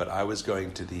backdrop, but I was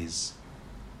going to these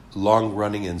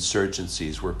long-running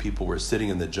insurgencies where people were sitting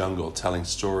in the jungle telling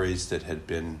stories that had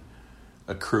been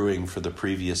accruing for the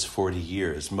previous 40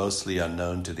 years, mostly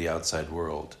unknown to the outside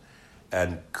world,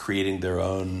 and creating their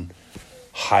own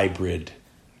hybrid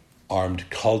armed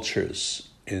cultures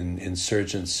in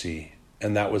insurgency.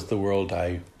 And that was the world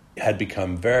I had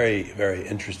become very, very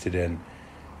interested in.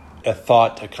 A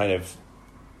kind of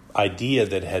idea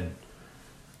that had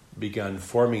begun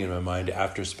forming in my mind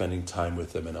after spending time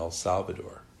with them in El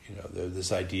Salvador.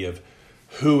 This idea of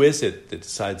who is it that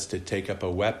decides to take up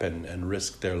a weapon and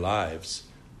risk their lives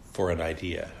for an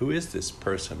idea? Who is this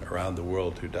person around the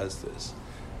world who does this?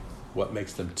 What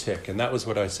makes them tick? And that was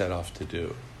what I set off to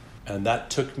do. And that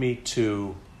took me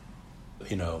to,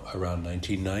 around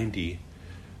 1990,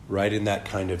 right in that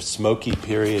kind of smoky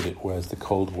period it was, the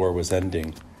Cold War was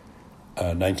ending.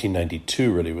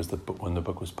 1992 really was when the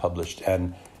book was published.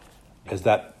 And as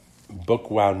that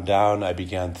book wound down, I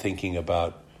began thinking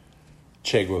about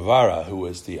Che Guevara, who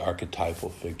was the archetypal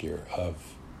figure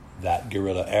of that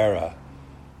guerrilla era,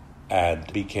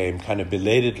 and became kind of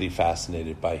belatedly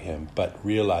fascinated by him, but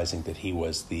realizing that he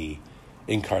was the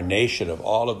incarnation of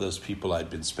all of those people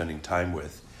I'd been spending time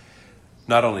with.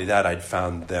 Not only that, I'd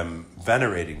found them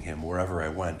venerating him wherever I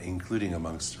went, including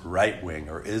amongst right-wing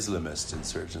or Islamist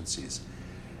insurgencies.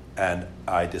 And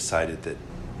I decided that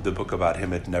the book about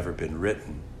him had never been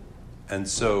written. And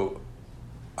so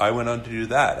I went on to do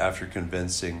that after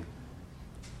convincing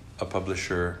a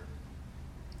publisher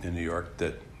in New York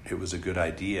that it was a good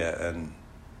idea, and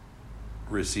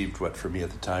received what for me at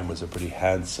the time was a pretty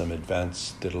handsome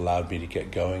advance that allowed me to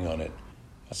get going on it.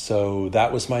 So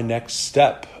that was my next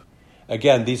step.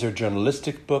 Again, these are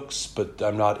journalistic books, but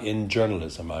I'm not in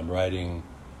journalism. I'm writing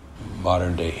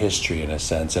modern day history in a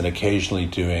sense, and occasionally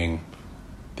doing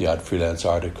the odd freelance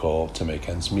article to make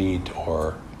ends meet,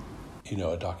 or,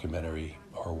 a documentary,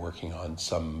 or working on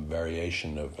some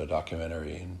variation of a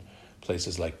documentary in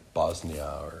places like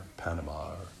Bosnia or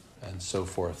Panama and so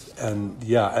forth. And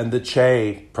the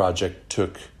Che project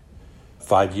took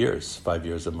 5 years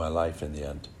of my life in the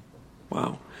end.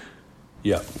 Wow.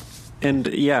 Yeah. And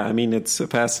it's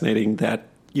fascinating that,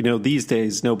 these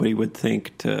days nobody would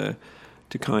think to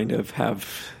kind of have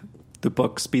the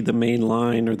books be the main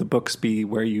line, or the books be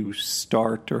where you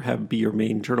start, or be your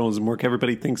main journalism work.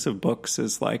 Everybody thinks of books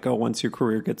as like, oh, once your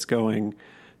career gets going,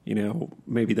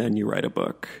 maybe then you write a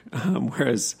book.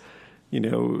 Whereas,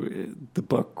 the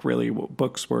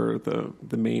books were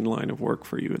the main line of work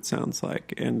for you, it sounds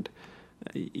like. And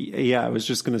I was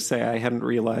just going to say, I hadn't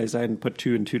realized, I hadn't put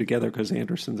two and two together, because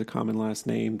Anderson's a common last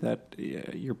name, that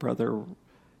your brother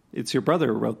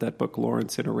who wrote that book,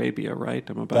 Lawrence in Arabia, right?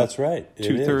 I'm about That's right.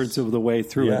 2/3 of the way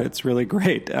through it. It's really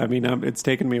great. I mean, it's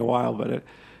taken me a while, but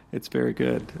it's very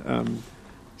good.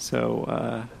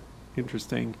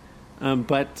 Interesting.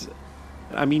 But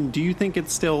do you think it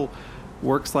still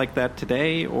works like that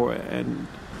today, or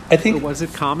was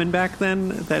it common back then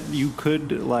that you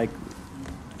could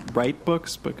write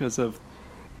books because of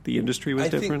the industry was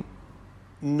different?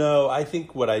 No, I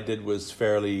think what I did was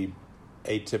fairly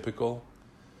atypical.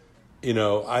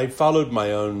 I followed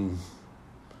my own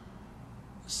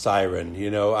siren.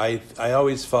 I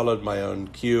always followed my own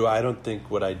cue. I don't think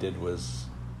what I did was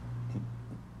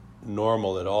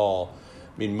normal at all.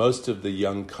 Most of the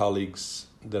young colleagues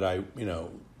that I,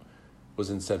 was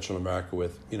in Central America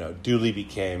with, duly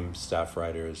became staff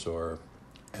writers, or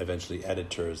eventually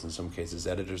editors, in some cases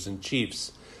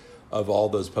editors-in-chiefs of all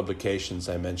those publications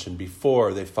I mentioned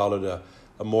before. They followed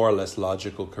a more or less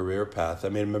logical career path. I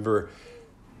remember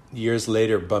years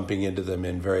later bumping into them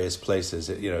in various places.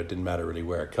 It didn't matter really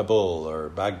where, Kabul or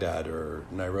Baghdad or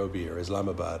Nairobi or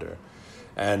Islamabad.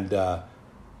 And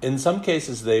in some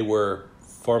cases they were,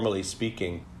 formally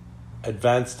speaking,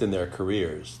 advanced in their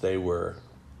careers. They were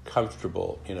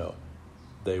comfortable,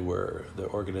 the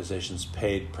organizations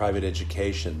paid private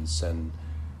educations and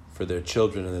for their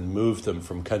children, and then moved them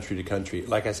from country to country,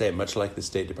 like I say, much like the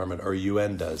State Department or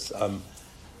UN does.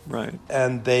 Right.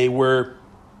 And they were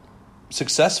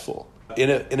successful. In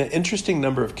an interesting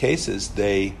number of cases,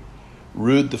 they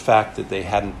rued the fact that they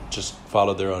hadn't just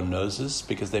followed their own noses,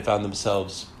 because they found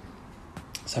themselves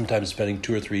sometimes spending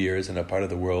 2 or 3 years in a part of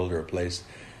the world or a place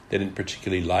they didn't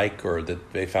particularly like, or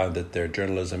that they found that their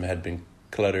journalism had been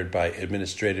cluttered by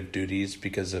administrative duties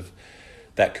because of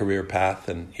that career path.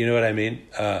 And you know what I mean?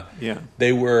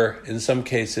 They were, in some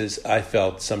cases, I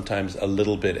felt sometimes a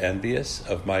little bit envious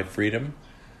of my freedom.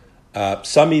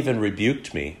 Some even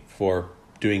rebuked me for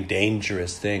doing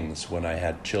dangerous things when I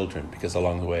had children, because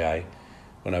along the way,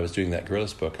 when I was doing that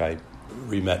Gorillas book, I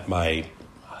re-met my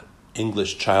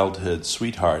English childhood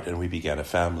sweetheart, and we began a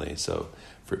family. So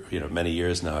for many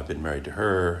years now, I've been married to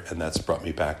her, and that's brought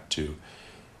me back to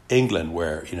England,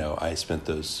 where I spent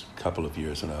those couple of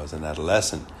years when I was an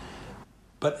adolescent.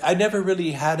 But I never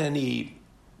really had any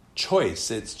choice.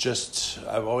 It's just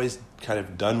I've always kind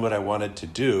of done what I wanted to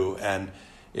do, and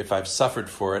if I've suffered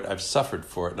for it, I've suffered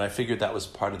for it. And I figured that was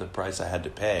part of the price I had to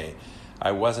pay.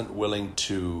 I wasn't willing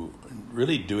to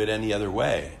really do it any other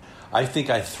way. I think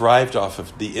I thrived off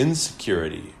of the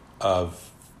insecurity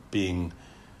of being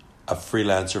a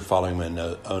freelancer following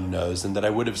my own nose, and that I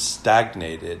would have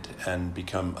stagnated and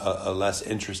become a less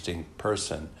interesting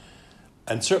person,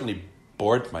 and certainly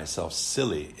bored myself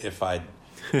silly if I'd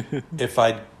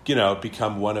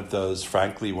become one of those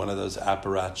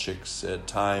apparatchiks at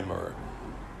Time or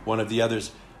one of the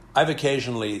others. I've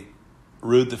occasionally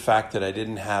rued the fact that I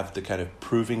didn't have the kind of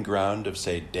proving ground of,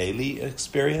 say, daily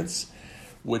experience,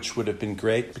 which would have been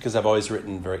great, because I've always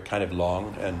written very kind of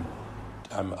long, and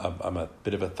I'm a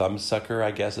bit of a thumbsucker, I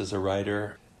guess, as a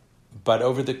writer. But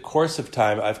over the course of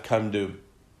time, I've come to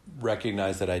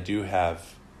recognize that I do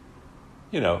have,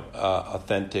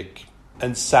 authentic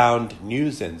and sound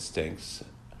news instincts,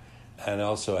 and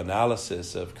also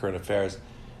analysis of current affairs.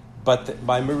 But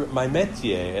my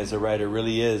métier as a writer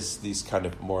really is these kind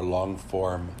of more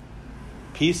long-form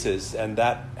pieces, and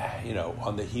that,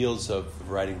 on the heels of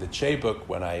writing the Che book,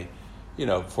 when I,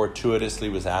 fortuitously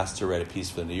was asked to write a piece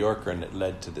for the New Yorker, and it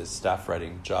led to this staff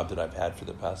writing job that I've had for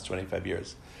the past 25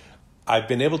 years. I've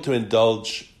been able to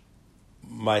indulge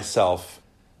myself,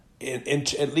 in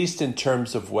at least in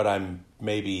terms of what I'm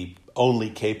maybe only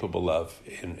capable of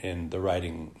in the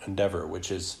writing endeavor,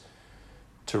 which is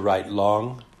to write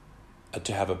long,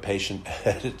 to have a patient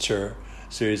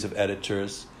series of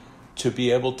editors, to be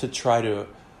able to try to,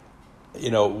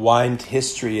 wind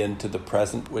history into the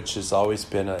present, which has always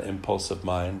been an impulse of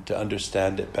mine, to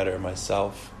understand it better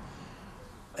myself,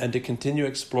 and to continue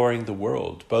exploring the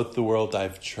world, both the world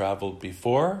I've traveled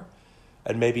before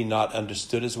and maybe not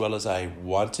understood as well as I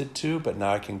wanted to, but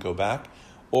now I can go back,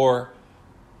 or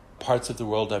parts of the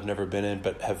world I've never been in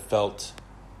but have felt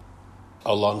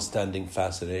a long-standing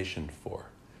fascination for.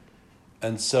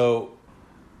 And so,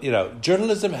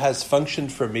 journalism has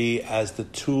functioned for me as the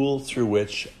tool through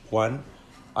which, one,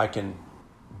 I can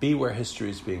be where history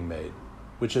is being made,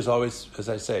 which has always, as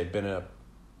I say, been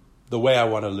the way I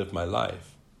want to live my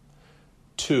life.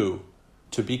 Two,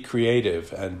 to be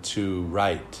creative and to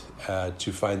write,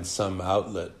 to find some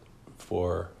outlet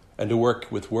and to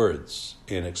work with words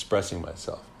in expressing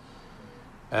myself.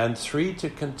 And three, to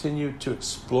continue to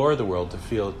explore the world, to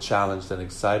feel challenged and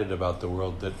excited about the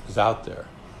world that is out there.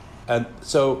 And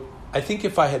so I think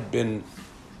if I had been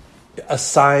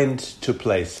assigned to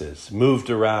places, moved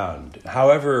around,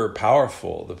 however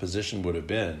powerful the position would have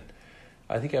been,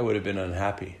 I think I would have been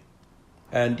unhappy.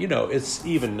 And, it's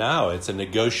even now, it's a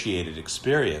negotiated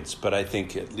experience, but I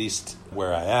think at least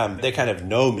where I am, they kind of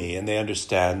know me, and they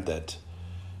understand that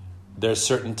there's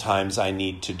certain times I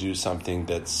need to do something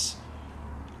that's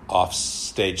off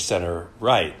stage center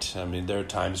right. I mean, there are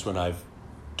times when I've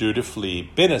dutifully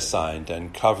been assigned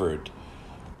and covered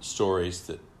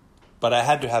stories but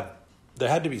there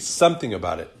had to be something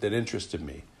about it that interested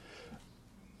me.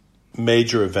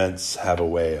 Major events have a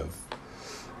way of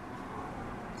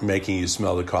making you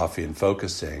smell the coffee and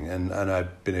focusing, and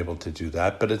I've been able to do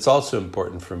that. But it's also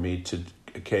important for me to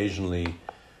occasionally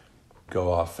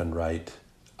go off and write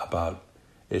about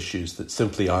issues that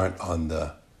simply aren't on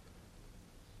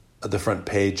the front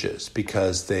pages,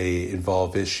 because they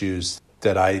involve issues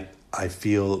that I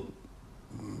feel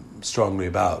strongly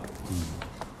about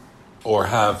or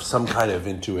have some kind of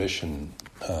intuition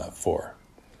for.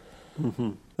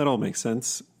 Mm-hmm. That all makes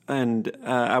sense. And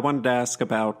I wanted to ask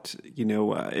about,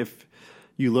 if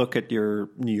you look at your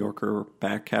New Yorker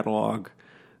back catalog,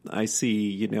 I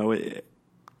see,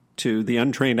 to the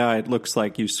untrained eye, it looks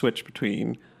like you switch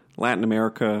between Latin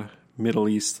America, Middle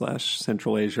East /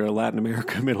 Central Asia, Latin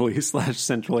America, Middle East /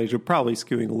 Central Asia, probably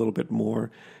skewing a little bit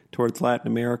more towards Latin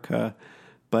America.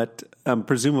 But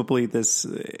presumably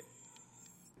the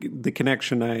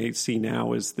connection I see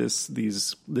now is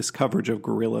this coverage of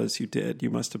guerrillas you did. You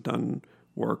must have done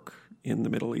work in the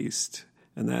Middle East,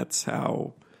 and that's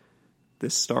how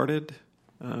this started,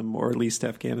 or at least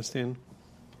Afghanistan.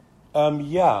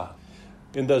 Yeah.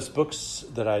 In those books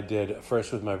that I did,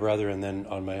 first with my brother and then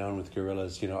on my own with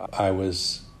guerrillas, I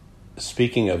was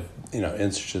speaking of,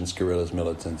 insurgents, guerrillas,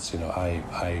 militants.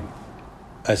 I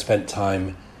spent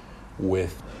time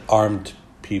with armed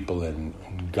people in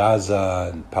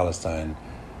Gaza and Palestine,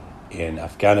 in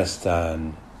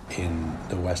Afghanistan, in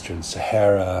the Western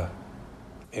Sahara,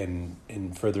 in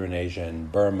further in Asia, in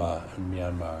Burma and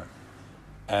Myanmar,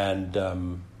 and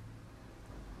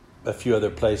a few other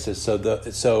places.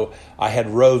 So I had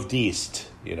roved east.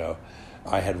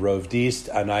 I had roved east,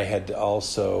 and I had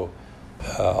also,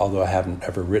 although I haven't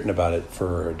ever written about it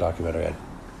for a documentary, I had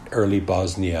early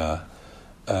Bosnia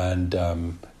and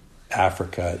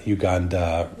Africa,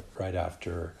 Uganda, right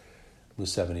after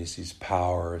Museveni seized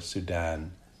power,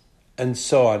 Sudan, and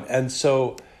so on. And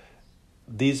so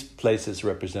these places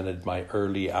represented my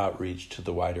early outreach to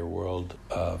the wider world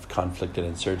of conflict and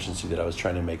insurgency that I was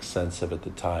trying to make sense of at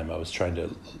the time. I was trying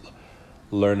to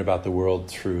learn about the world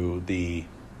through the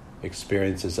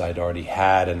experiences I'd already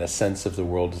had, and a sense of the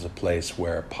world as a place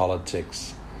where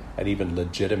politics and even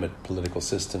legitimate political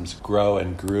systems grow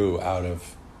and grew out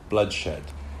of bloodshed.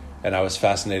 And I was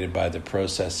fascinated by the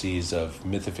processes of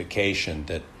mythification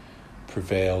that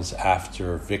prevails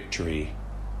after victory,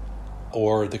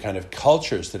 or the kind of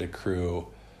cultures that accrue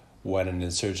when an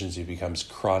insurgency becomes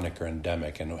chronic or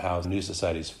endemic, and how new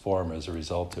societies form as a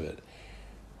result of it.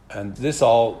 And this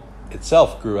all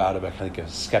itself grew out of a kind of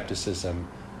skepticism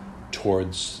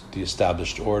towards the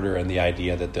established order and the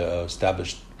idea that the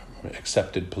established,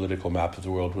 accepted political map of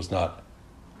the world was not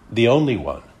the only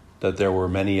one, that there were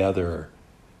many other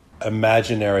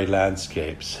imaginary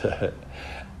landscapes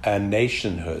and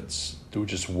nationhoods that were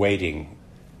just waiting,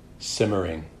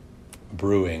 simmering,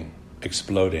 brewing,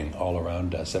 exploding all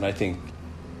around us. And I think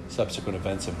subsequent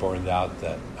events have borne out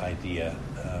that idea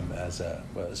as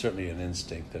certainly an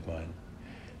instinct of mine.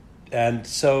 And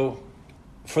so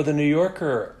for The New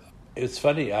Yorker, it's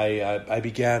funny, I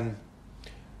began,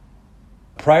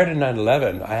 prior to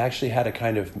 9/11, I actually had a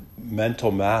kind of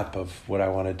mental map of what I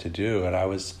wanted to do. And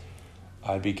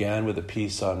I began with a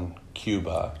piece on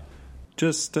Cuba.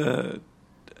 Just out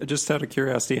of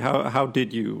curiosity, how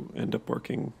did you end up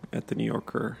working at The New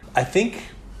Yorker? I think,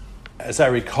 as I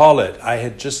recall it, I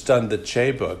had just done the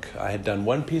Che book. I had done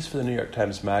one piece for the New York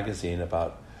Times Magazine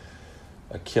about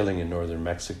a killing in northern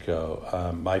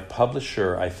Mexico. My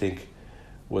publisher, I think,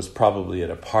 was probably at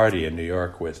a party in New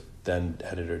York with then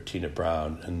editor Tina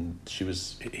Brown, and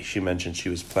she mentioned she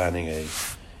was planning a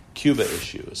Cuba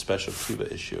issue, a special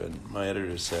Cuba issue, and my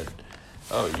editor said,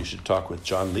 "Oh, you should talk with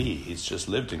John Lee. He's just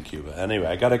lived in Cuba." Anyway,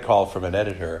 I got a call from an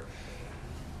editor.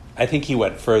 I think he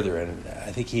went further, and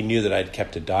I think he knew that I'd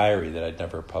kept a diary that I'd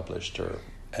never published,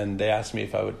 and they asked me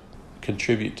if I would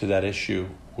contribute to that issue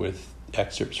with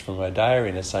excerpts from my diary,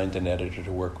 and assigned an editor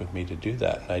to work with me to do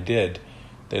that, and I did.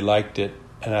 They liked it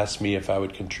and asked me if I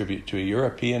would contribute to a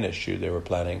European issue they were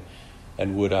planning,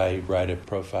 and would I write a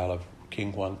profile of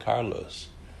King Juan Carlos,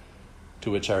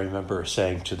 to which I remember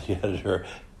saying to the editor,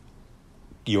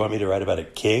 "You want me to write about a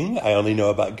king? I only know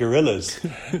about guerrillas."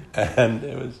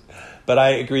 But I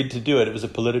agreed to do it. It was a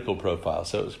political profile,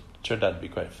 so it turned out to be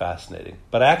quite fascinating.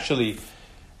 But actually,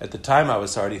 at the time, I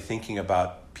was already thinking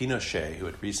about Pinochet, who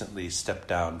had recently stepped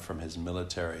down from his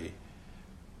military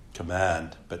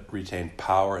command, but retained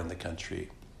power in the country.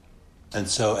 And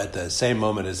so at the same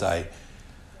moment as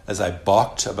I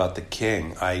balked about the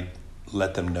king, I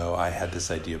let them know I had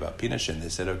this idea about Pinochet, and they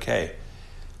said, "Okay,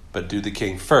 but do the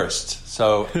king first."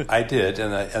 So I did,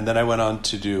 and then I went on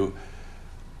to do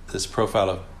this profile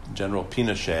of General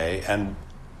Pinochet, and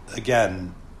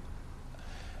again,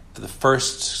 the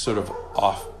first sort of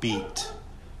offbeat,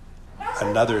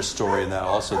 another story in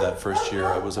that first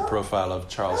year, was a profile of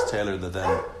Charles Taylor, the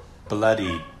then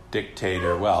bloody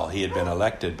dictator. Well, he had been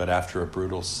elected, but after a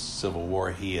brutal civil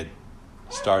war, he had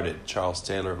started, Charles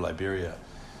Taylor of Liberia,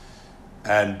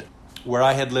 and where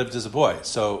I had lived as a boy.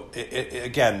 So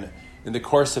again, in the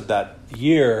course of that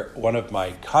year, one of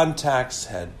my contacts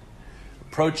had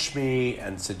approached me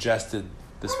and suggested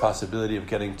this possibility of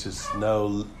getting to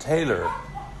know Taylor.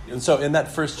 And so in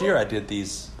that first year, I did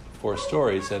these 4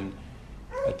 stories, and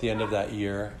at the end of that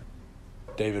year,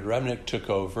 David Remnick took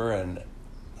over, and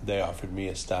they offered me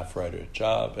a staff writer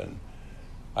job, and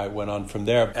I went on from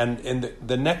there. And in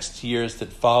the next years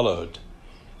that followed,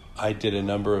 I did a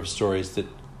number of stories that,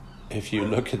 if you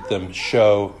look at them,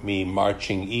 show me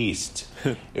marching east.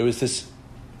 It was this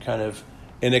kind of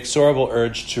inexorable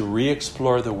urge to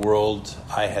re-explore the world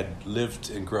I had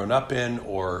lived and grown up in,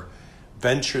 or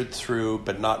ventured through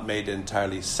but not made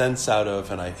entirely sense out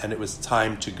of, and it was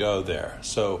time to go there.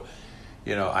 So,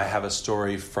 I have a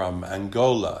story from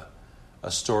Angola,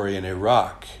 a story in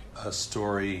Iraq, a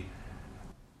story.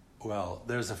 Well,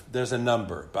 there's a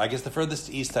number. But I guess the furthest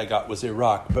east I got was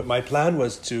Iraq. But my plan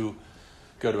was to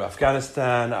go to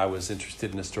Afghanistan. I was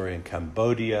interested in a story in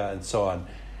Cambodia and so on.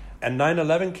 And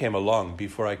 9/11 came along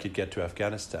before I could get to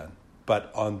Afghanistan.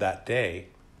 But on that day,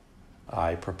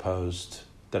 I proposed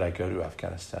that I go to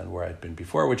Afghanistan where I'd been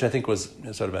before, which I think was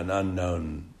sort of an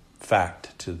unknown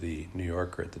fact to the New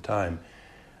Yorker at the time.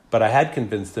 But I had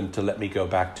convinced them to let me go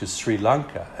back to Sri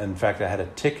Lanka. In fact, I had a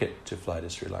ticket to fly to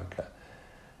Sri Lanka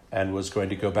and was going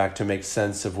to go back to make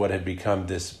sense of what had become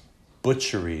this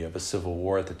butchery of a civil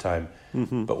war at the time,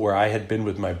 but where I had been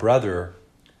with my brother,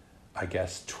 I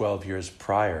guess, 12 years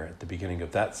prior at the beginning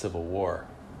of that civil war.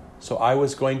 So I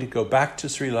was going to go back to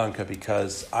Sri Lanka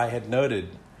because I had noted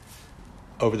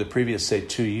over the previous, say,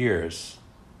 2 years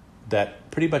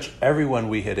that pretty much everyone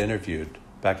we had interviewed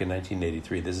back in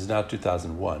 1983, this is now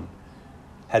 2001,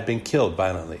 had been killed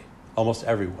violently, almost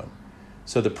everyone.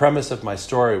 So the premise of my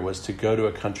story was to go to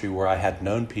a country where I had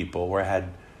known people, where I had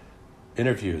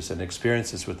interviews and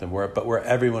experiences with them, but where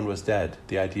everyone was dead.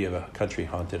 The idea of a country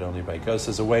haunted only by ghosts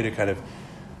as a way to kind of,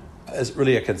 as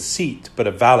really a conceit, but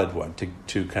a valid one,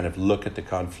 to kind of look at the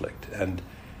conflict.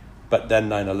 But then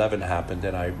 9/11 happened,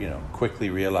 and I quickly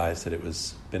realized that it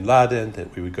was bin Laden,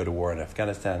 that we would go to war in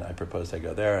Afghanistan. I proposed I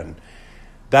go there, and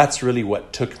that's really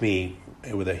what took me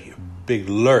with a big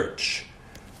lurch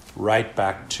right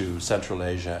back to Central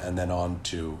Asia and then on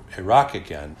to Iraq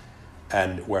again,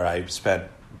 and where I spent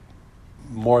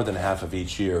more than half of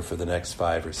each year for the next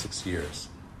 5 or 6 years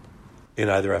in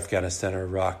either Afghanistan or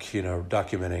Iraq,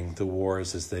 documenting the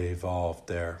wars as they evolved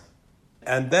there.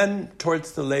 And then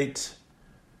towards the late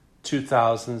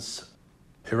 2000s,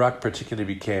 Iraq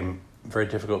particularly became very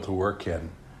difficult to work in.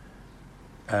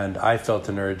 And I felt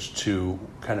an urge to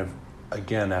kind of,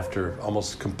 again, after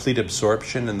almost complete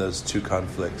absorption in those two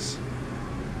conflicts,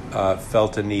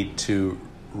 felt a need to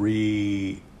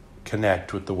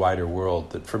reconnect with the wider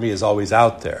world that for me is always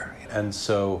out there. And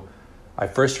so I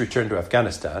first returned to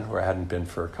Afghanistan, where I hadn't been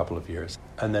for a couple of years,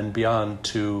 and then beyond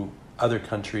to other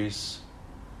countries,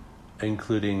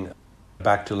 including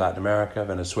back to Latin America,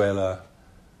 Venezuela,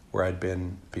 where I'd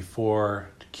been before,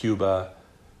 to Cuba,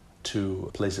 to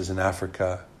places in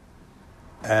Africa,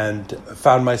 and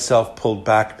found myself pulled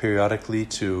back periodically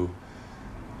to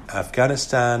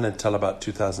Afghanistan until about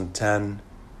 2010.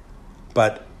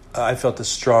 But I felt a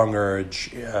strong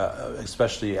urge,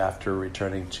 especially after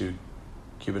returning to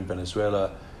Cuba and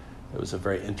Venezuela. It was a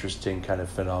very interesting kind of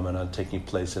phenomenon taking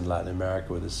place in Latin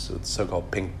America with this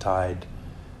so-called pink tide,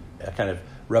 a kind of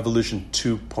revolution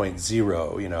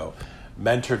 2.0,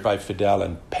 mentored by Fidel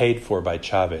and paid for by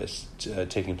Chavez,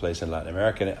 taking place in Latin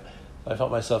America. And I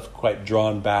felt myself quite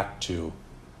drawn back to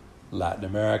Latin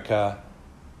America.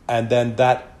 And then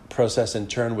that process in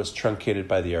turn was truncated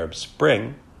by the Arab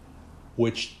Spring,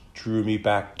 which drew me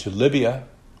back to Libya,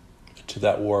 to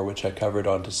that war which I covered,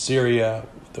 on to Syria,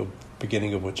 the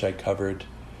beginning of which I covered,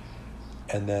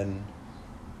 and then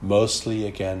mostly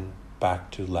again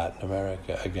back to Latin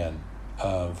America again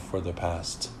for the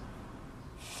past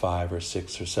 5 or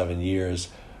 6 or 7 years,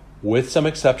 with some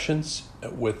exceptions,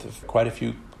 with quite a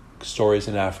few stories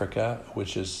in Africa,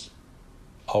 which has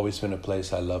always been a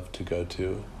place I love to go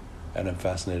to and I'm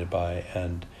fascinated by,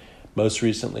 and most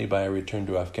recently by a return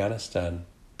to Afghanistan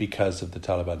because of the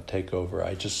Taliban takeover.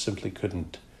 I just simply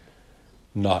couldn't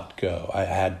not go. I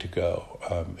had to go.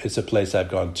 It's a place I've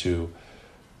gone to,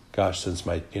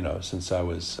 since I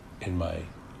was in my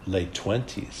late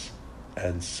 20s,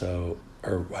 and so,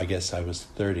 or I guess I was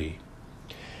 30.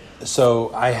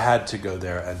 So I had to go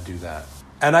there and do that.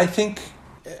 And I think,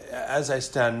 as I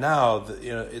stand now,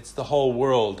 it's the whole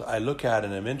world I look at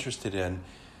and am interested in.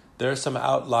 There are some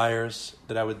outliers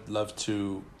that I would love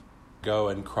to go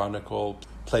and chronicle,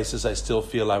 places I still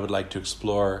feel I would like to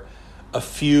explore, a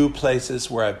few places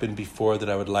where I've been before that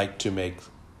I would like to make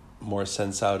more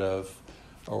sense out of,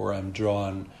 or where I'm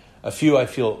drawn. A few I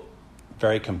feel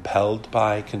very compelled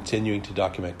by continuing to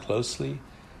document closely.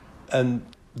 And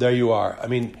there you are. I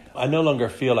mean, I no longer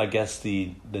feel, I guess,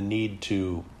 the need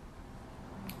to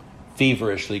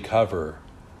feverishly cover,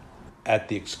 at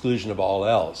the exclusion of all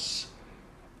else,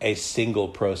 a single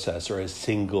process or a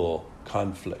single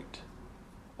conflict.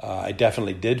 I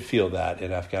definitely did feel that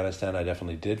in Afghanistan. I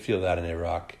definitely did feel that in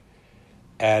Iraq.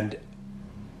 And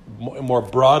more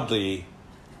broadly,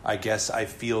 I guess I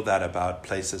feel that about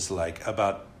places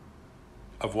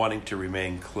of wanting to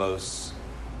remain close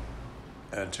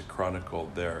and to chronicle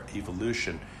their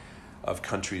evolution, of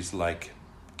countries like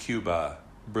Cuba,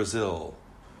 Brazil,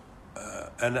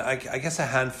 and I guess a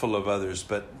handful of others.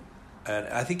 And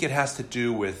I think it has to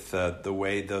do with the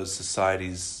way those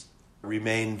societies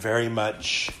remain very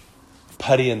much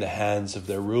putty in the hands of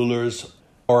their rulers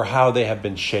or how they have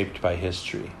been shaped by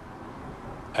history.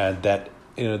 And that,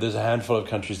 there's a handful of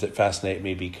countries that fascinate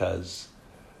me because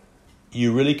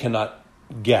you really cannot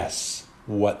guess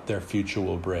what their future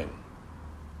will bring.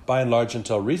 By and large,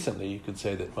 until recently, you could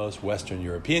say that most Western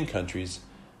European countries,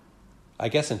 I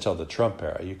guess until the Trump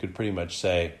era, you could pretty much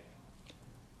say,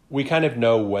 we kind of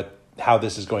know how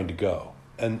this is going to go.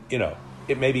 And,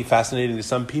 it may be fascinating to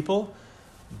some people,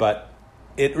 but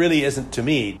it really isn't to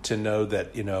me to know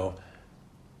that,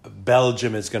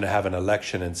 Belgium is going to have an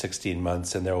election in 16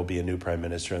 months and there will be a new prime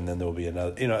minister and then there will be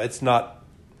another.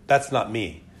 That's not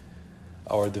me.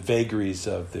 Or the vagaries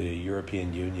of the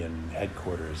European Union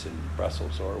headquarters in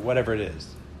Brussels or whatever it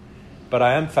is. But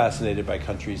I am fascinated by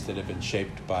countries that have been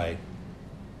shaped by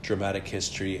dramatic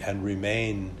history and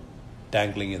remain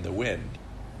dangling in the wind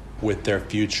with their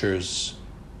futures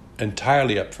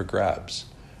entirely up for grabs.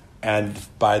 And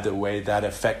by the way, that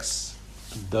affects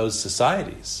those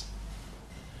societies.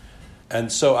 And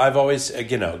so I've always,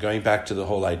 going back to the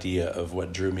whole idea of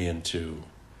what drew me into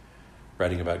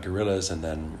writing about guerrillas and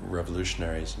then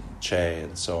revolutionaries and Che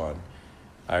and so on,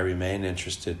 I remain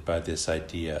interested by this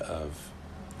idea of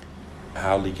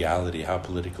how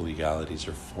political legalities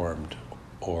are formed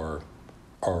or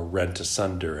rent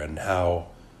asunder, and how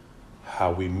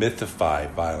we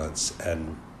mythify violence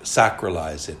and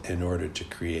sacralize it in order to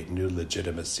create new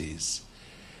legitimacies,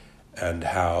 and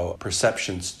how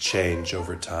perceptions change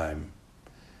over time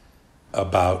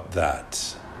about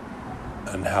that,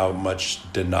 and how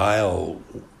much denial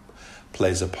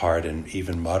plays a part in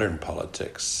even modern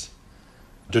politics.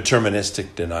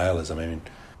 Deterministic denialism.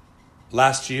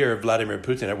 Last year, Vladimir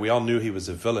Putin, we all knew he was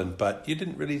a villain, but you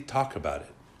didn't really talk about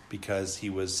it because he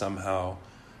was somehow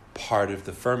part of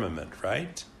the firmament,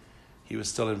 right? He was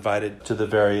still invited to the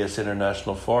various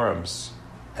international forums,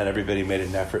 and everybody made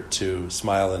an effort to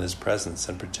smile in his presence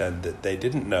and pretend that they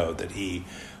didn't know that he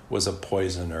was a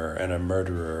poisoner and a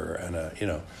murderer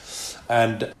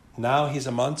and now he's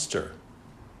a monster.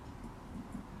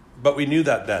 But we knew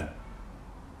that then.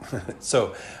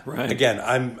 So, right. Again,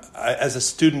 as a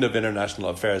student of international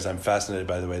affairs, I'm fascinated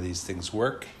by the way these things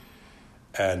work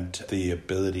and the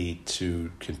ability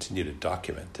to continue to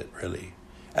document it, really,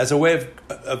 as a way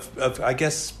of I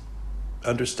guess,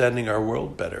 understanding our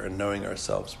world better and knowing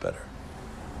ourselves better.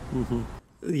 Mm-hmm.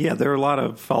 Yeah, there are a lot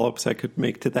of follow-ups I could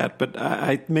make to that, but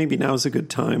I maybe now is a good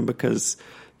time because,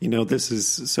 this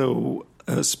is so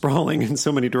sprawling in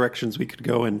so many directions we could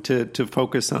go, and to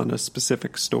focus on a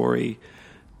specific story.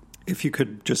 If you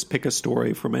could just pick a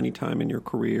story from any time in your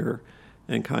career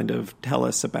and kind of tell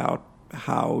us about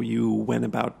how you went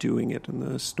about doing it and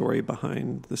the story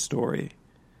behind the story.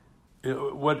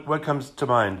 What comes to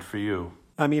mind for you?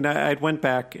 I went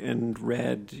back and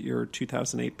read your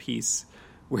 2008 piece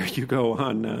where you go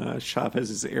on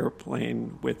Chavez's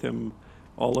airplane with him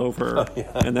all over. Oh,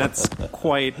 yeah. And that's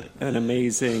quite an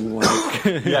amazing,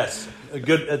 Yes,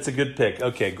 it's a good pick.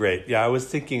 Okay, great. Yeah, I was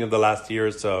thinking of the last year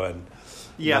or so. And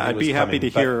yeah, I'd be happy to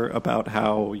hear about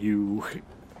how you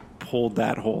pulled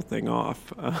that whole thing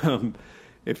off,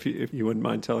 if you wouldn't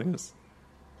mind telling us.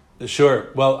 Sure.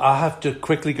 Well, I'll have to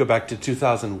quickly go back to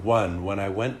 2001 when I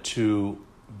went to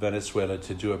Venezuela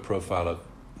to do a profile of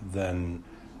then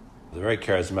the very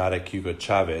charismatic Hugo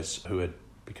Chavez, who had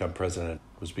become president,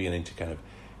 was beginning to kind of,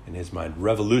 in his mind,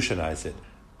 revolutionize it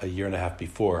a year and a half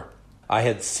before. I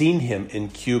had seen him in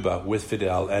Cuba with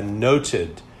Fidel and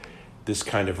noted this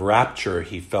kind of rapture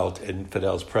he felt in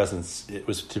Fidel's presence. It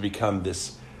was to become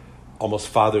this almost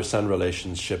father-son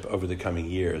relationship over the coming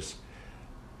years.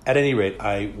 At any rate,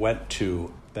 I went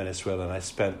to Venezuela and I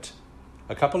spent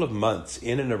a couple of months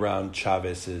in and around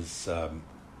Chavez's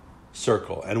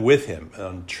circle and with him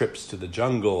on trips to the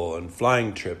jungle and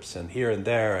flying trips and here and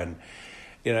there. And,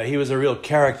 he was a real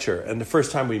character. And the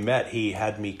first time we met, he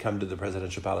had me come to the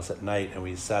presidential palace at night and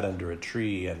we sat under a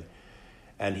tree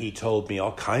and he told me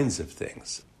all kinds of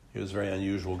things. He was a very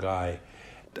unusual guy.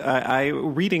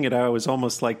 Reading it, I was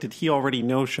almost like, did he already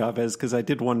know Chavez? Because I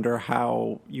did wonder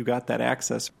how you got that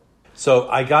access. So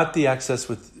I got the access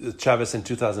with Chavez in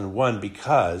 2001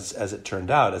 because, as it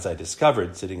turned out, as I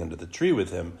discovered sitting under the tree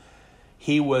with him,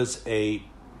 he was a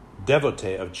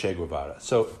devotee of Che Guevara.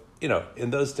 So, in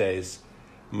those days,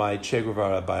 my Che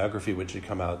Guevara biography, which had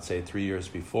come out, say, 3 years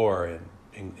before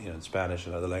in Spanish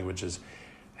and other languages,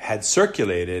 had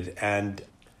circulated, and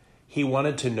he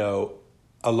wanted to know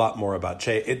a lot more about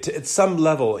Che. At some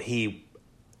level, he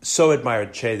so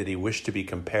admired Che that he wished to be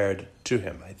compared to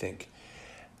him, I think.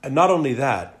 And not only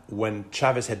that, when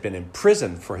Chavez had been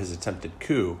imprisoned for his attempted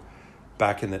coup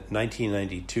back in the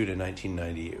 1992 to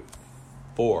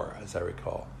 1994, as I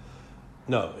recall,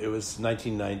 No, it was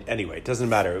 1990. Anyway, it doesn't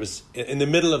matter. It was in the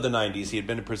middle of the 90s. He had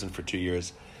been in prison for 2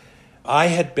 years. I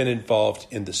had been involved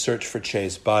in the search for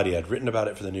Che's body. I'd written about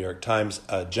it for the New York Times.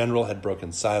 A general had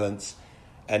broken silence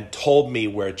and told me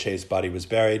where Che's body was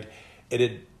buried. It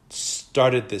had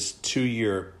started this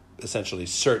 2-year, essentially,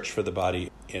 search for the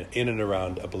body in and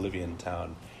around a Bolivian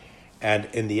town. And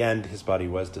in the end, his body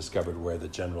was discovered where the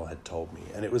general had told me.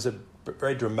 And it was a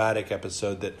very dramatic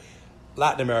episode that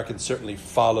Latin Americans certainly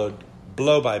followed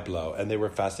blow by blow, and they were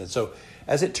fascinated. So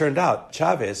as it turned out,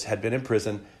 Chavez had been in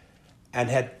prison and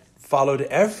had followed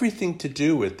everything to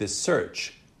do with this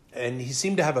search. And he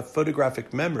seemed to have a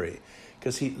photographic memory,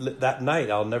 because that night,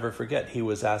 I'll never forget, he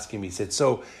was asking me, he said,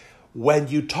 so when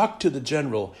you talked to the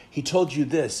general, he told you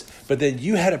this, but then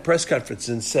you had a press conference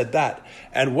and said that.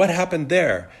 And what happened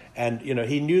there? And,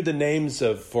 he knew the names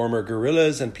of former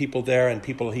guerrillas and people there and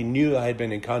people he knew I had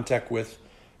been in contact with.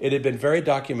 It had been very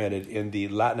documented in the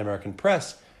Latin American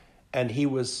press, and he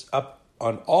was up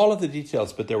on all of the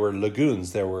details, but there were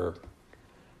lagoons,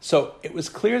 So it was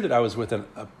clear that I was with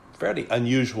a fairly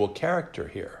unusual character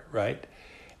here, right?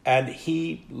 And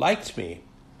he liked me,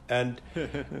 and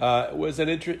was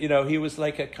he was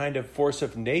like a kind of force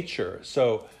of nature.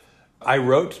 So I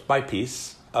wrote my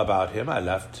piece about him. I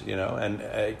left, and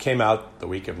it came out the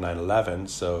week of 9/11.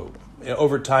 So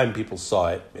over time, people saw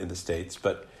it in the States,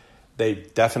 but they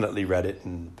definitely read it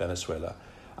in Venezuela.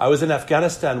 I was in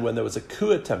Afghanistan when there was a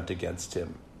coup attempt against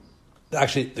him.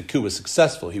 Actually, the coup was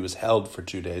successful. He was held for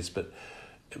 2 days, but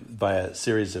by a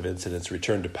series of incidents,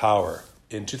 returned to power.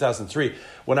 In 2003,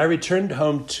 when I returned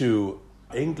home to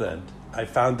England, I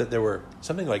found that there were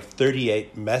something like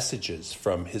 38 messages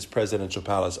from his presidential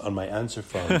palace on my answer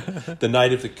phone the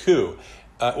night of the coup.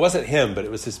 It wasn't him, but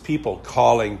it was his people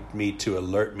calling me to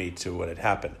alert me to what had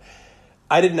happened.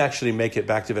 I didn't actually make it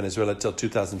back to Venezuela until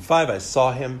 2005. I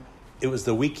saw him. It was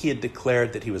the week he had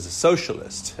declared that he was a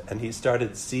socialist, and he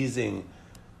started seizing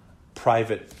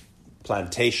private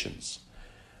plantations.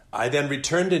 I then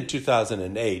returned in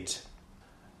 2008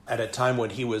 at a time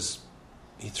when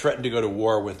he threatened to go to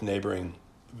war with neighboring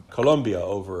Colombia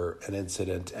over an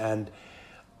incident. And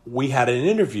we had an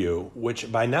interview,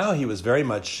 which by now he was very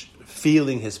much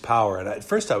feeling his power. And at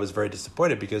first I was very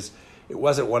disappointed because it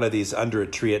wasn't one of these under a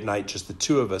tree at night, just the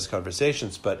two of us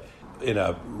conversations, but in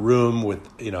a room with,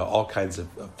 all kinds of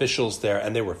officials there,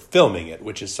 and they were filming it,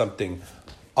 which is something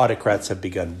autocrats have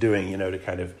begun doing, to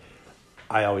kind of,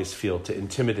 I always feel, to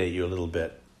intimidate you a little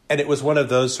bit. And it was one of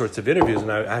those sorts of interviews,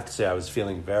 and I have to say I was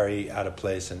feeling very out of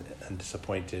place and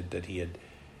disappointed that he had,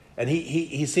 and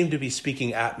he seemed to be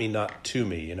speaking at me, not to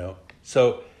me,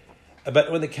 So,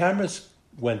 but when the cameras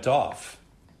went off,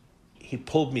 he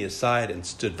pulled me aside and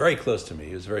stood very close to me.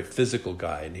 He was a very physical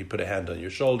guy, and he put a hand on your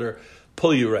shoulder,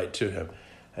 pull you right to him,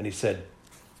 and he said,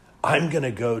 I'm going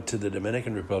to go to the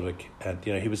Dominican Republic, and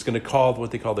he was going to call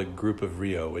what they call the Group of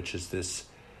Rio, which is this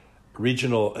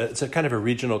regional, it's a kind of a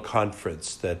regional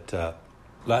conference that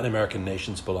Latin American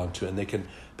nations belong to, and they can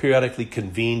periodically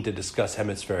convene to discuss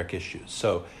hemispheric issues.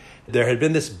 So there had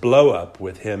been this blow-up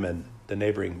with him and the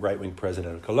neighboring right-wing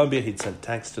president of Colombia. He'd sent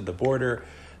tanks to the border.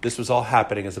 This was all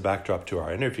happening as a backdrop to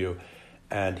our interview,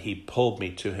 and he pulled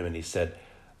me to him and he said,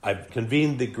 I've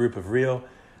convened the Group of Rio.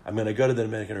 I'm going to go to the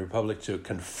Dominican Republic to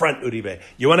confront Uribe.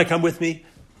 You want to come with me?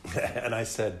 And I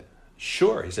said,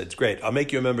 sure. He said, it's great. I'll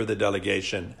make you a member of the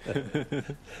delegation.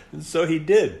 And so he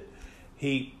did.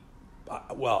 I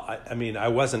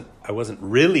wasn't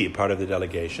really part of the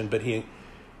delegation, but he,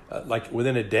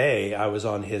 within a day, I was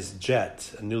on his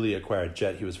jet, a newly acquired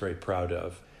jet he was very proud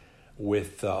of,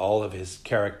 with all of his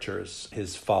characters,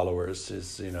 his followers,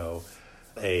 his,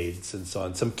 aides and so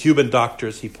on. Some Cuban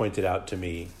doctors he pointed out to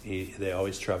me. They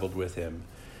always traveled with him.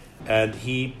 And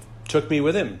he took me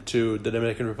with him to the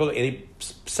Dominican Republic, and he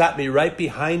sat me right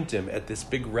behind him at this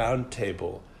big round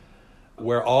table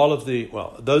where all of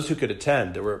those who could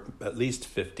attend, there were at least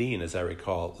 15, as I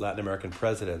recall, Latin American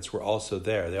presidents were also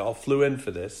there. They all flew in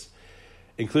for this,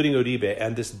 including Uribe,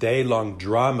 and this day-long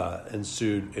drama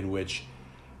ensued in which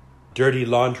dirty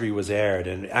laundry was aired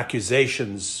and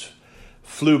accusations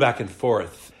flew back and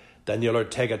forth. Daniel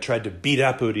Ortega tried to beat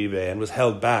up Uribe and was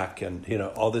held back, and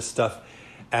all this stuff.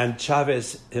 And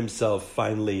Chavez himself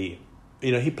finally,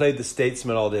 he played the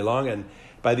statesman all day long, and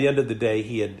by the end of the day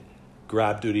he had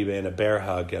grabbed Uribe in a bear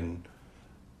hug, and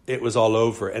it was all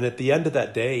over. And at the end of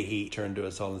that day he turned to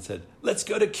us all and said, let's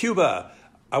go to Cuba.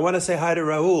 I want to say hi to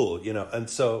Raul, and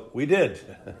so we did.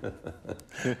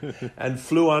 And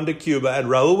flew on to Cuba, and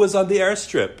Raul was on the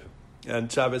airstrip,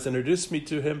 and Chavez introduced me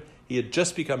to him. He had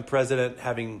just become president,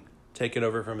 having taken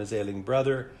over from his ailing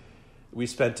brother. We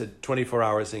spent 24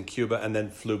 hours in Cuba and then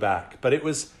flew back. But it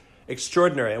was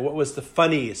extraordinary. And what was the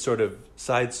funny sort of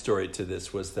side story to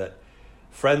this was that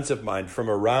friends of mine from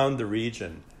around the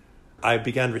region, I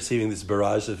began receiving this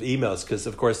barrage of emails because,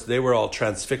 of course, they were all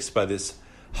transfixed by this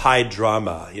high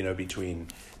drama, between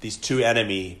these two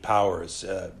enemy powers,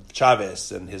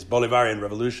 Chavez and his Bolivarian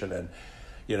revolution, and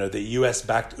the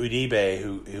U.S.-backed Uribe,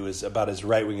 who is about as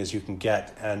right-wing as you can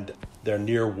get, and their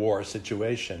near-war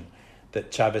situation that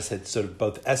Chavez had sort of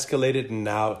both escalated and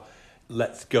now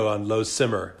let go on low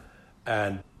simmer,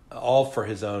 and all for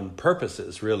his own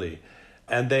purposes, really.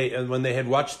 And when they had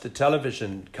watched the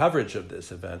television coverage of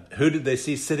this event, who did they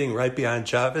see sitting right behind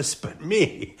Chavez but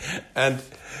me? And,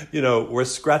 were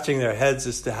scratching their heads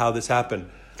as to how this happened.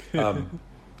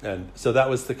 And so that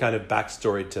was the kind of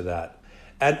backstory to that.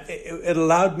 And it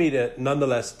allowed me to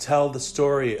nonetheless tell the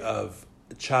story of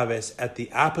Chavez at the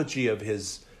apogee of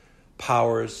his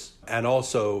powers and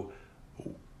also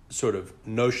sort of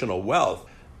notional wealth.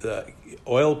 The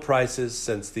oil prices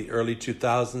since the early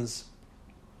 2000s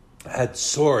had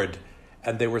soared,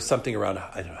 and they were something around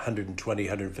 $120,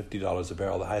 $150 a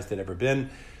barrel, the highest they'd ever been.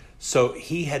 So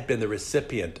he had been the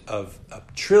recipient of $1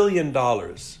 trillion.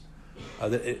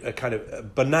 A kind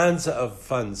of bonanza of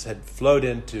funds had flowed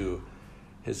into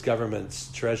his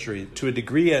government's treasury to a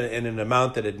degree and in an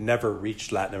amount that had never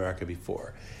reached Latin America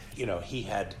before. He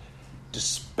had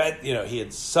he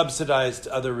had subsidized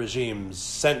other regimes,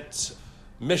 sent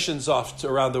missions off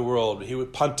around the world. He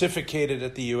pontificated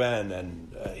at the UN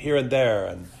and here and there,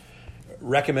 and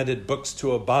recommended books to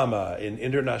Obama in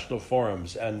international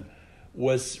forums, and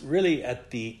was really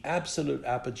at the absolute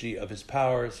apogee of his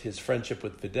powers, his friendship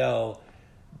with Fidel,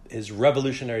 his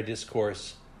revolutionary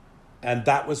discourse. And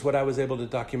that was what I was able to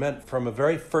document from a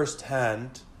very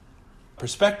first-hand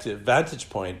perspective, vantage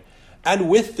point, and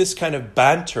with this kind of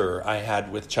banter I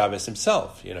had with Chavez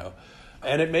himself,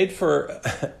 And it made for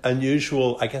an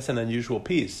unusual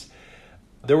piece.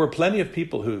 There were plenty of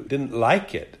people who didn't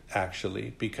like it,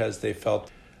 actually, because they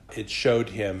felt it showed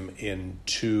him in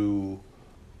two...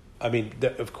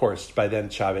 of course, by then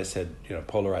Chavez had,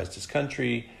 polarized his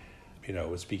country,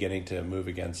 was beginning to move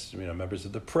against, members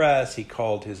of the press. He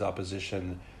called his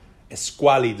opposition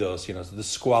escuálidos, the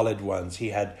squalid ones. He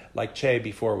had, like Che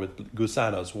before with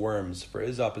gusanos, worms, for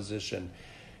his opposition.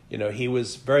 He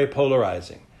was very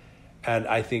polarizing. And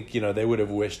I think, they would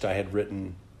have wished I had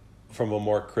written from a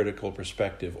more critical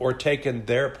perspective or taken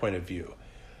their point of view.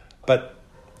 But,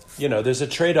 there's a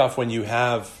trade-off when you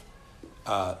have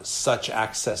such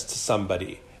access to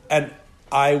somebody. And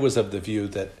I was of the view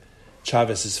that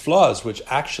Chavez's flaws, which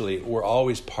actually were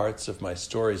always parts of my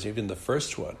stories, even the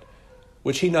first one,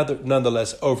 which he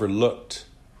nonetheless overlooked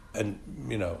and,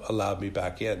 allowed me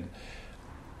back in,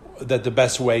 that the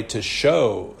best way to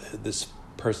show this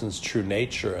person's true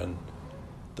nature and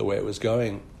the way it was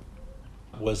going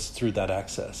was through that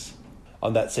access.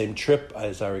 On that same trip,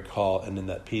 as I recall, and in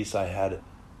that piece, I had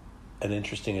an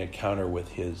interesting encounter with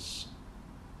his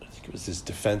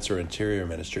defense or interior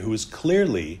minister, who was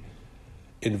clearly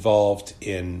involved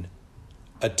in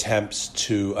attempts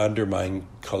to undermine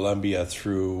Colombia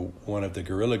through one of the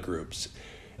guerrilla groups.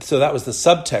 So that was the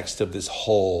subtext of this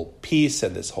whole piece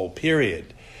and this whole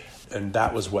period. And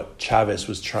that was what Chavez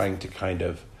was trying to kind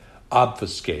of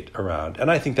obfuscate around.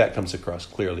 And I think that comes across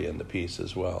clearly in the piece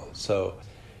as well. So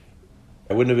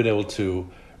I wouldn't have been able to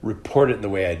report it in the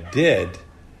way I did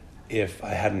if I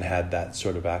hadn't had that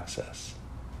sort of access.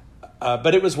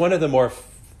 But it was one of the more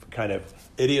kind of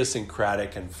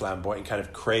idiosyncratic and flamboyant, kind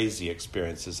of crazy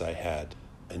experiences I had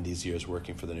in these years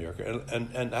working for the New Yorker.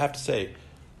 And I have to say,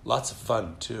 lots of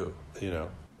fun too,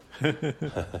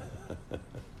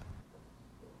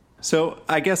 So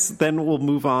I guess then we'll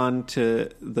move on to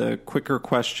the quicker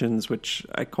questions, which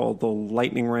I call the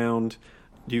lightning round.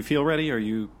 Do you feel ready? Are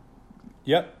you?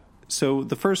 Yep. So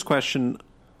the first question,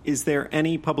 is there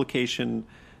any publication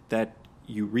that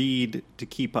you read to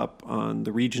keep up on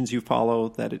the regions you follow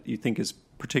that you think is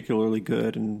particularly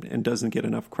good and doesn't get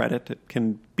enough credit? It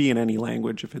can be in any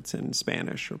language, if it's in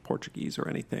Spanish or Portuguese or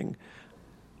anything.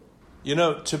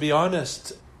 To be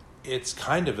honest, it's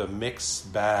kind of a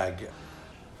mixed bag.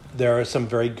 There are some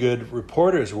very good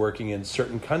reporters working in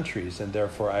certain countries, and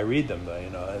therefore I read them.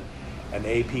 An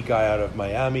AP guy out of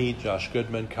Miami, Josh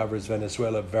Goodman, covers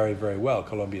Venezuela very, very well,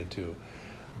 Colombia too.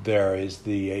 There is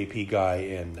the AP guy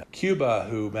in Cuba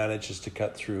who manages to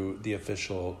cut through the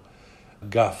official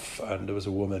guff, and there was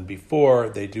a woman before.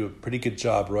 They do a pretty good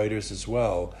job. Reuters as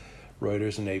well,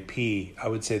 Reuters and AP. I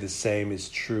would say the same is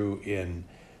true in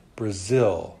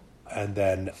Brazil. And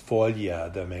then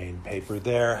Folha, the main paper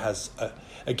there, has,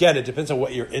 again, it depends on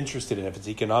what you're interested in. If it's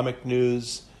economic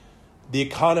news, The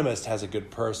Economist has a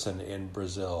good person in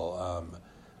Brazil.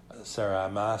 Sarah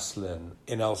Maslin.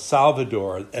 In El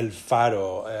Salvador, El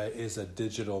Faro is a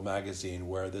digital magazine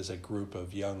where there's a group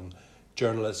of young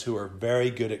journalists who are very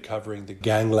good at covering the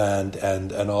gangland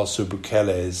and also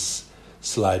Bukele's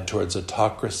slide towards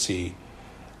autocracy.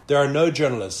 There are no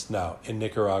journalists now in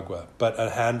Nicaragua, but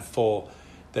a handful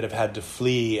that have had to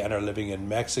flee and are living in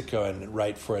Mexico and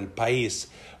write for El País.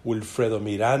 Wilfredo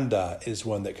Miranda is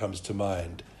one that comes to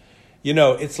mind. You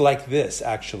know, it's like this,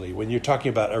 actually. When you're talking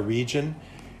about a region,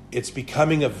 it's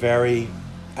becoming a very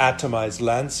atomized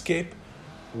landscape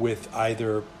with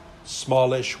either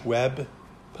smallish web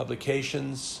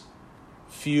publications,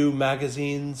 few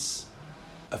magazines,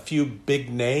 a few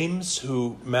big names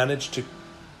who manage to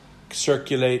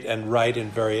circulate and write in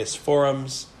various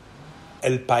forums.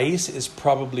 El País is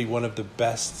probably one of the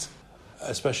best,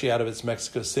 especially out of its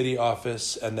Mexico City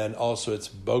office and then also its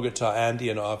Bogota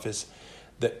Andean office,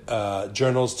 that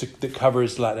journals that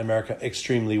covers Latin America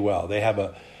extremely well. They have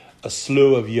a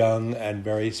slew of young and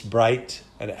very bright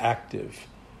and active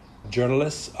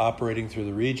journalists operating through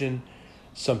the region,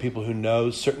 some people who know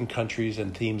certain countries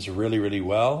and themes really, really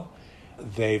well.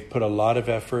 They've put a lot of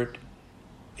effort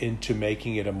into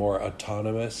making it a more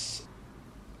autonomous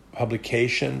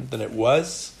publication than it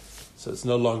was. So it's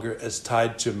no longer as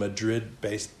tied to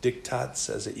Madrid-based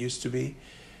diktats as it used to be.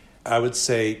 I would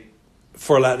say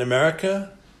for Latin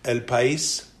America, El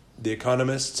País, The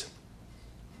Economist,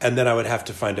 and then I would have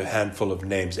to find a handful of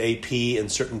names. AP in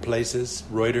certain places,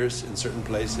 Reuters in certain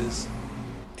places,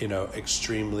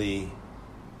 extremely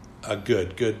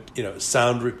good,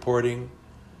 sound reporting,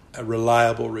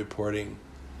 reliable reporting.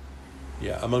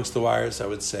 Yeah, amongst the wires, I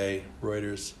would say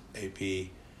Reuters,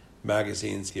 AP,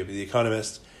 magazines, The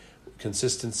Economist,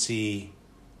 consistency,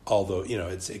 although,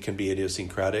 it can be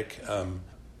idiosyncratic.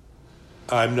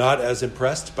 I'm not as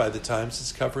impressed by the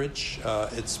Times' coverage.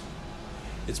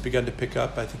 It's begun to pick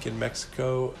up, I think, in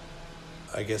Mexico.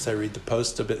 I guess I read the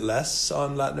Post a bit less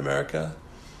on Latin America,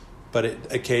 but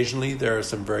occasionally there are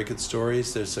some very good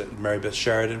stories. There's Mary Beth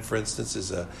Sheridan, for instance,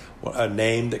 is a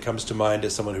name that comes to mind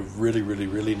as someone who really, really,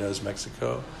 really knows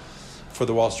Mexico. For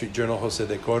the Wall Street Journal, Jose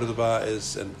de Cordova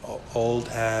is an old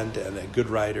hand and a good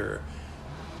writer.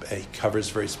 He covers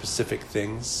very specific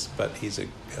things, but he's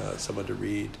someone to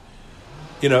read.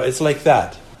 It's like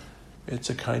that.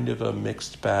 It's a kind of a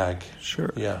mixed bag.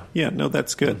 Sure. Yeah. Yeah, no,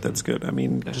 that's good. Mm-hmm. That's good. I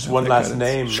mean... Just one last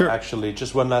name, sure. Actually.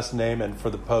 Just one last name. And for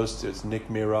the Post, it's Nick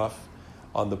Miroff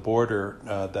on the border.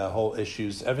 The whole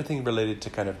issues, everything related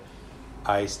to kind of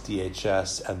ICE,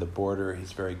 DHS, and the border.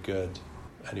 He's very good.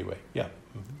 Anyway, yeah.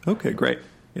 Mm-hmm. Okay, great.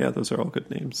 Yeah, those are all good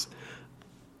names.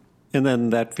 And then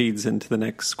that feeds into the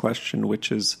next question,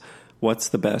 which is, what's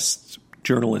the best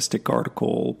journalistic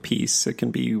article, piece? It can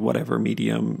be whatever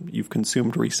medium you've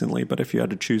consumed recently, but if you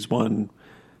had to choose one,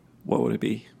 what would it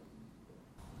be?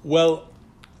 Well,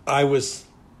 I was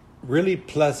really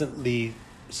pleasantly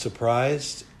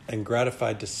surprised and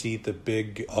gratified to see the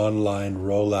big online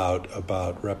rollout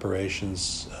about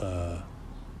reparations,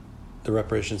 the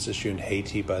reparations issue in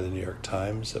Haiti by the New York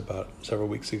Times about several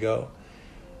weeks ago.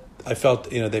 I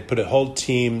felt, they put a whole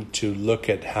team to look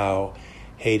at how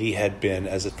Haiti had been,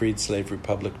 as a freed slave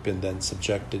republic, been then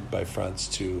subjected by France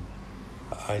to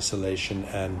isolation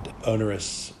and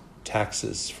onerous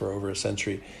taxes for over a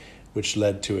century, which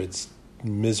led to its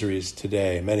miseries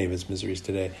today, many of its miseries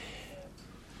today.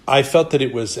 I felt that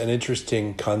it was an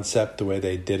interesting concept, the way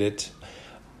they did it.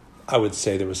 I would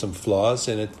say there were some flaws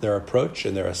in it, their approach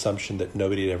and their assumption that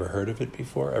nobody had ever heard of it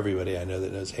before. Everybody I know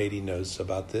that knows Haiti knows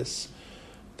about this.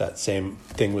 That same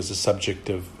thing was the subject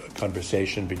of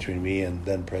conversation between me and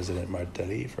then President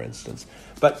Martelly, for instance.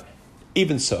 But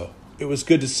even so, it was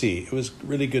good to see. It was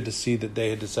really good to see that they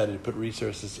had decided to put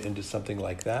resources into something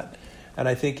like that. And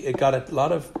I think it got a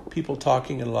lot of people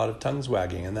talking and a lot of tongues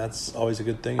wagging, and that's always a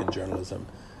good thing in journalism.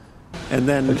 And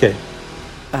then okay.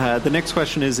 The next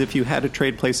question is, if you had to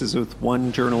trade places with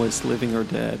one journalist, living or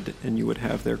dead, and you would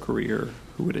have their career,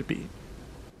 who would it be?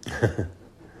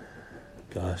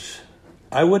 Gosh,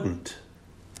 I wouldn't.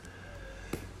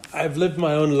 I've lived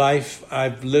my own life.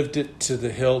 I've lived it to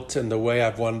the hilt and the way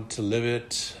I've wanted to live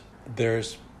it.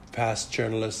 There's past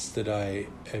journalists that I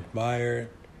admire,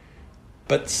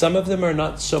 but some of them are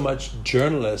not so much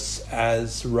journalists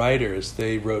as writers.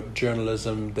 They wrote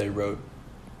journalism, they wrote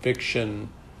fiction,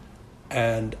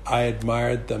 and I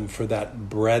admired them for that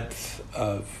breadth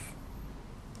of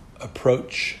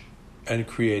approach and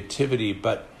creativity,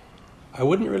 but I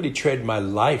wouldn't really trade my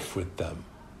life with them.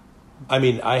 I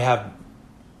mean, I have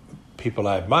people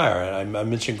I admire, and I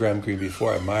mentioned Graham Greene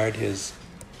before. I admired his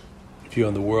view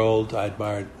on the world. I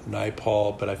admired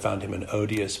Naipaul, but I found him an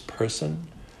odious person.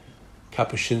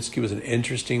 Kapuscinski was an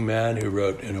interesting man who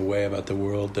wrote in a way about the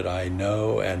world that I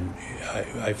know, and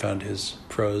I found his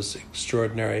prose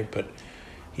extraordinary, but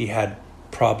he had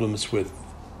problems with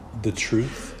the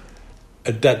truth.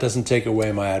 That doesn't take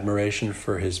away my admiration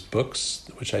for his books,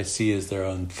 which I see as their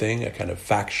own thing, a kind of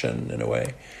faction in a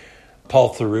way.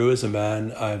 Paul Theroux is a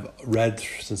man I've read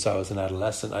since I was an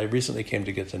adolescent. I recently came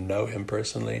to get to know him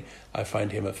personally. I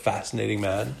find him a fascinating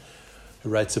man who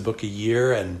writes a book a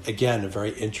year, and again, a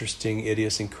very interesting,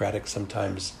 idiosyncratic,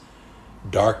 sometimes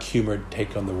dark-humored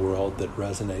take on the world that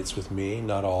resonates with me.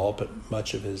 Not all, but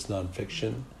much of his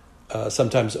nonfiction.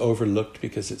 Sometimes overlooked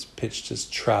because it's pitched as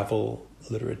travel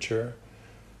literature.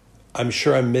 I'm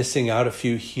sure I'm missing out a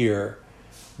few here,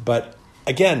 but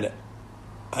again,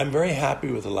 I'm very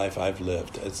happy with the life I've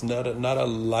lived. It's not a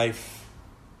life...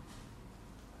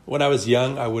 When I was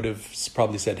young, I would have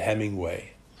probably said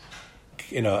Hemingway,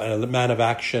 and a man of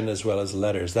action as well as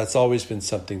letters. That's always been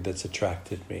something that's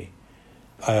attracted me.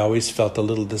 I always felt a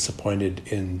little disappointed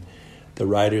in the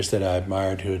writers that I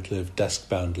admired who had lived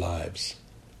desk-bound lives.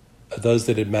 Those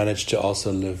that had managed to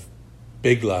also live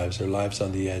big lives or lives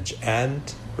on the edge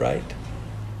and right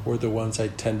were the ones I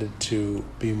tended to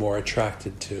be more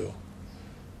attracted to.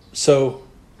 So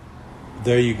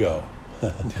there you go.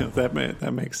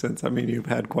 That makes sense. I mean, you've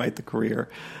had quite the career.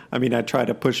 I mean, I try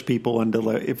to push people into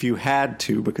if you had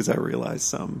to, because I realize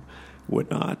some would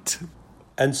not.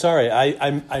 And sorry,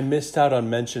 I missed out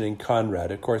on mentioning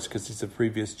Conrad, of course, because he's a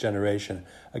previous generation.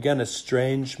 Again, a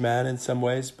strange man in some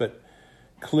ways, but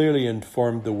clearly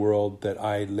informed the world that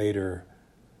I later,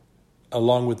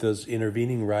 along with those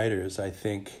intervening writers, I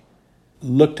think,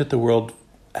 looked at the world,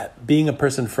 being a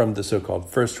person from the so-called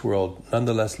first world,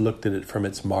 nonetheless looked at it from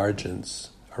its margins,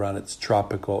 around its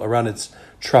Tropic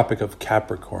of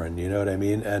Capricorn, you know what I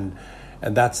mean? And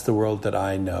that's the world that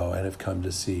I know and have come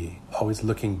to see, always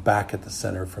looking back at the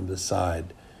center from the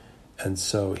side. And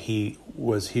so he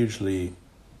was hugely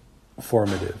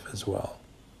formative as well.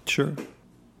 Sure.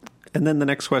 And then the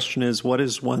next question is, what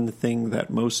is one thing that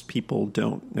most people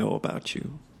don't know about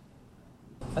you?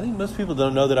 I think most people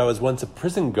don't know that I was once a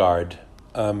prison guard.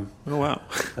 Oh, wow.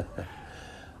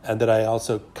 And that I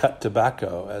also cut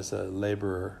tobacco as a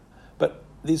laborer. But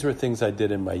these were things I did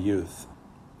in my youth.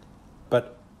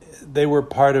 But they were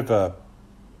part of a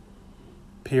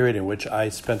period in which I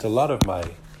spent a lot of my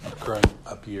growing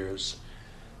up years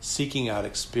seeking out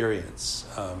experience.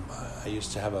 I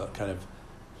used to have a kind of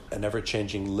an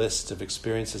ever-changing list of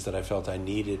experiences that I felt I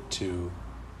needed to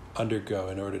undergo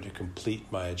in order to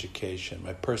complete my education,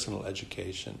 my personal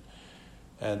education.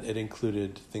 And it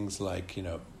included things like,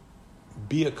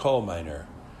 be a coal miner,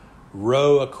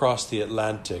 row across the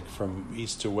Atlantic from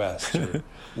east to west, or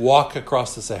walk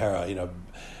across the Sahara,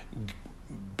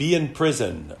 be in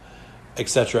prison,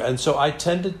 etc. And so I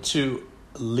tended to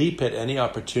leap at any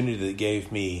opportunity that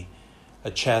gave me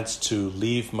a chance to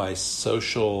leave my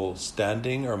social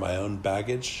standing or my own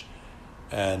baggage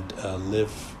and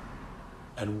live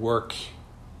and work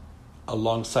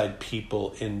alongside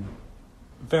people in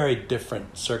very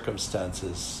different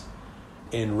circumstances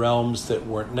in realms that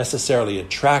weren't necessarily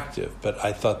attractive, but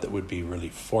I thought that would be really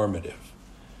formative.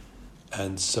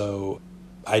 And so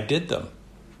I did them.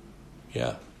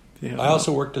 Yeah. I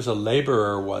also worked as a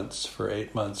laborer once for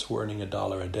 8 months, earning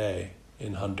 $1 a day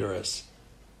in Honduras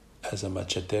as a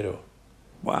machetero.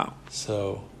 Wow.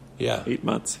 So, yeah. 8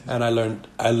 months. And I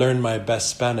learned my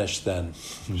best Spanish then.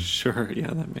 Sure,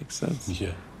 yeah, that makes sense.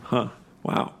 Yeah. Huh.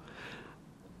 Wow.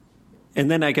 And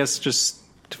then I guess just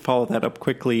to follow that up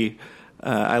quickly,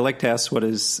 I like to ask what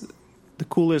is the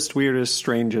coolest, weirdest,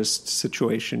 strangest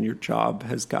situation your job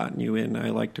has gotten you in. I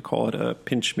like to call it a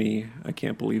pinch me, I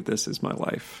can't believe this is my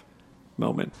life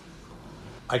moment.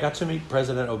 I got to meet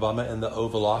President Obama in the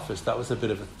Oval Office. That was a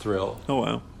bit of a thrill. Oh,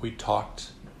 wow. We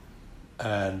talked,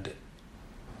 and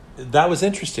that was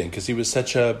interesting because he was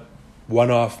such a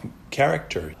one-off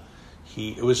character.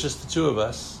 It was just the two of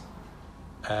us,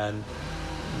 and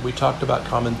we talked about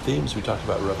common themes. We talked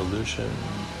about revolution,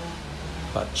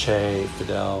 about Che,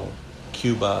 Fidel,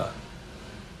 Cuba,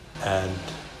 and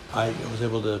I was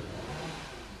able to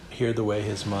hear the way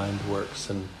his mind works.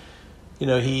 And,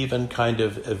 he even kind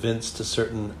of evinced a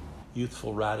certain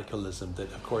youthful radicalism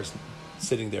that, of course,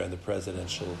 sitting there in the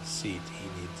presidential seat,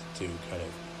 he needs to kind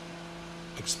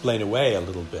of explain away a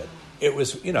little bit. It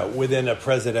was, within a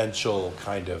presidential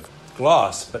kind of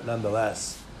gloss, but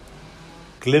nonetheless,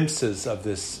 glimpses of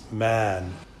this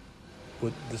man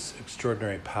with this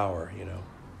extraordinary power,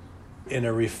 in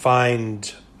a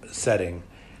refined setting.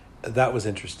 That was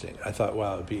interesting. I thought,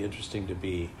 wow, it'd be interesting to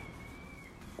be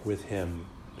with him,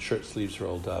 shirt sleeves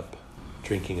rolled up,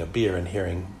 drinking a beer and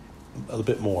hearing a little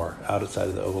bit more outside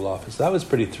of the Oval Office. That was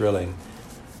pretty thrilling.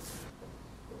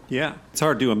 Yeah, it's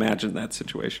hard to imagine that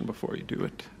situation before you do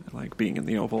it, like being in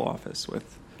the Oval Office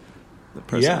with the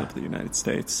President of the United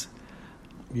States.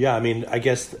 Yeah, I mean, I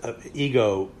guess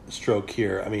ego stroke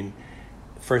here. I mean,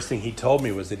 first thing he told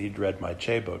me was that he'd read my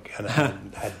Che book, and I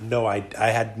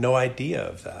had no idea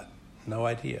of that. No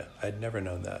idea. I'd never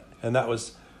known that. And that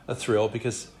was a thrill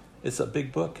because it's a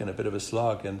big book and a bit of a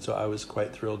slog, and so I was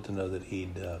quite thrilled to know that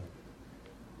he'd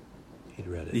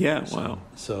read it. Yeah, wow.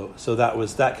 So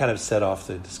that kind of set off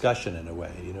the discussion in a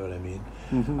way, you know what I mean?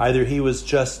 Mm-hmm. Either he was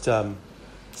just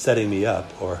setting me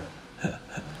up or...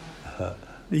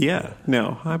 Yeah,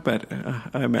 no,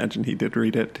 I imagine he did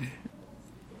read it.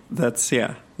 That's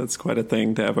quite a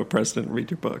thing to have a president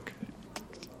read your book.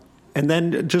 And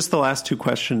then just the last two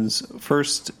questions.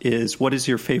 First is, what is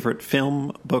your favorite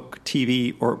film, book,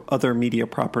 TV, or other media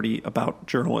property about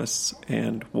journalists,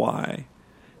 and why?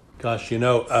 Gosh,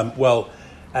 well,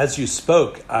 as you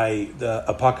spoke, the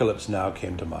Apocalypse Now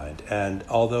came to mind. And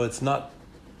although it's not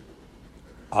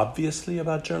obviously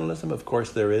about journalism, of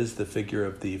course there is the figure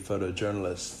of the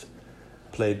photojournalist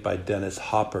played by Dennis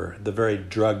Hopper, the very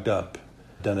drugged up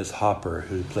Dennis Hopper,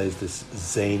 who plays this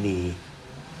zany,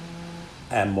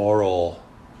 amoral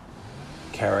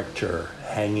character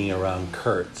hanging around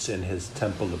Kurtz in his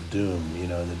Temple of Doom,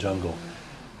 in the jungle.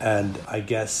 And I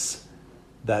guess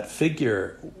that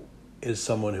figure is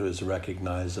someone who is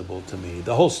recognizable to me.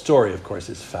 The whole story, of course,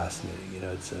 is fascinating.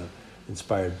 It's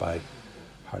inspired by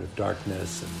Heart of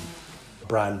Darkness, and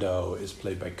Brando is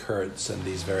played by Kurtz, and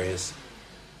these various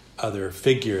other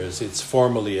figures. It's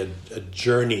formally a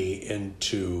journey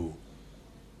into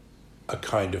a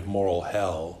kind of moral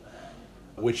hell,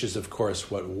 which is, of course,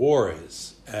 what war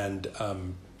is. And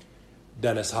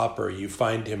Dennis Hopper, you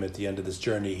find him at the end of this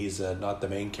journey. He's not the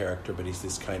main character, but he's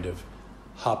this kind of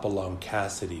Hopalong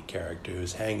Cassidy character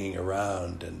who's hanging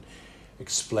around and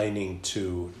explaining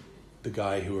to the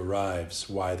guy who arrives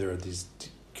why there are these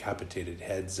decapitated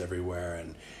heads everywhere,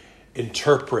 and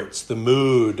interprets the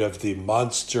mood of the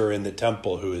monster in the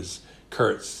temple, who is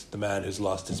Kurtz, the man who's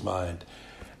lost his mind.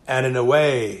 And in a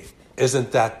way,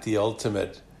 isn't that the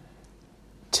ultimate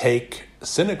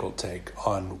cynical take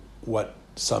on what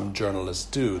some journalists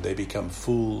do? They become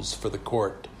fools for the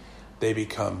court. They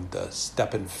become the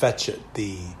step and fetch it.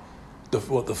 The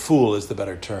fool is the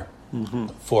better term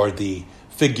for the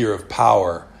figure of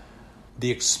power,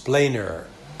 the explainer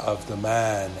of the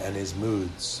man and his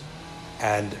moods,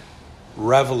 and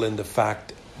revel in the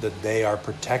fact that they are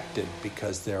protected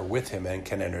because they're with him and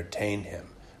can entertain him.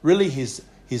 Really, he's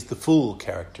the fool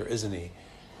character, isn't he?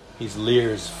 He's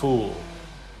Lear's fool.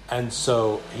 And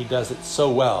so he does it so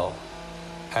well.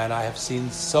 And I have seen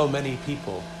so many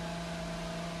people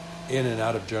in and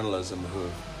out of journalism who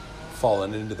have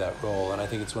fallen into that role. And I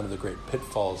think it's one of the great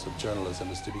pitfalls of journalism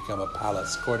is to become a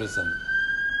palace courtesan.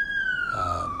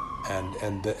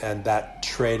 And that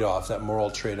trade-off, that moral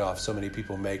trade-off, so many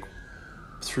people make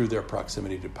through their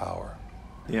proximity to power.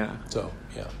 Yeah. So,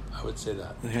 yeah, I would say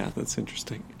that. Yeah, that's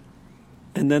interesting.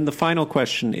 And then the final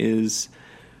question is,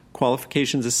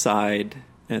 qualifications aside,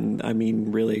 and I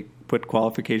mean really put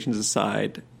qualifications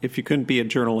aside, if you couldn't be a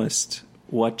journalist,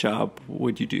 what job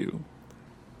would you do?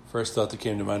 First thought that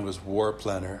came to mind was war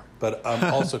planner, but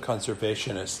I'm also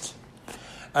conservationist.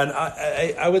 And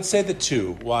I would say the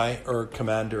two. Why? Or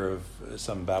commander of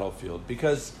some battlefield.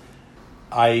 Because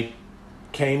I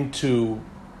came to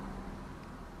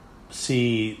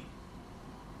see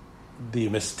the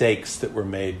mistakes that were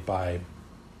made by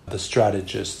the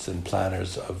strategists and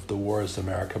planners of the wars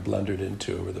America blundered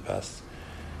into over the past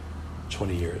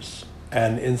 20 years.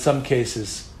 And in some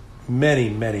cases, many,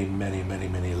 many, many, many,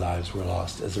 many lives were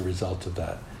lost as a result of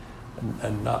that.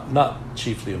 And not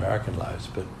chiefly American lives,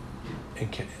 but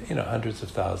hundreds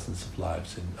of thousands of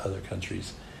lives in other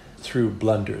countries through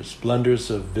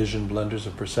blunders of vision, blunders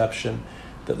of perception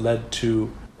that led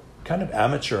to kind of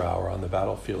amateur hour on the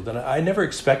battlefield. And I never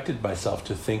expected myself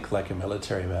to think like a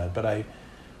military man, but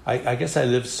I guess I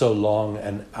lived so long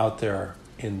and out there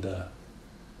in the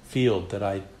field that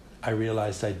I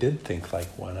realized I did think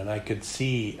like one, and I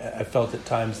felt at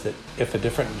times that if a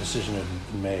different decision had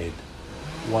been made,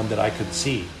 one that I could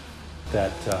see,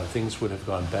 that things would have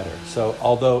gone better. So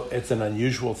although it's an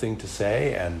unusual thing to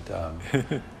say, and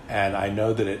and I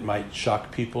know that it might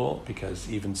shock people, because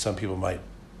even some people might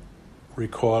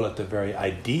recoil at the very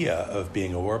idea of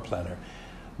being a war planner,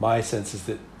 my sense is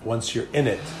that once you're in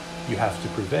it, you have to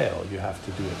prevail, you have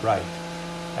to do it right.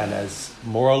 And as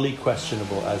morally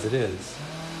questionable as it is,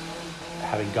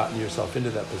 having gotten yourself into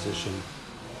that position,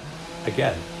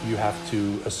 again, you have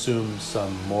to assume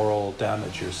some moral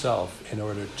damage yourself in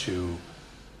order to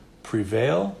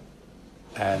prevail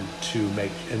and to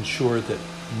ensure that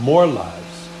more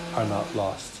lives are not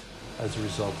lost as a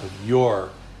result of your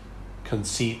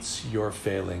conceits, your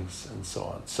failings, and so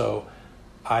on. So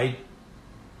I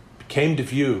came to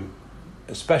view,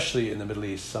 especially in the Middle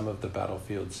East, some of the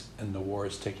battlefields and the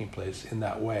wars taking place in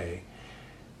that way.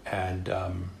 And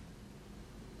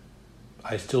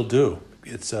I still do.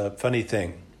 It's a funny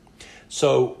thing.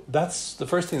 So that's the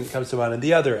first thing that comes to mind. And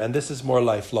the other, and this is more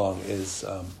lifelong, is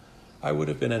I would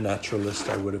have been a naturalist.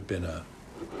 I would have been a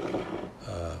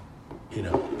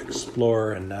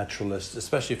explorer and naturalist,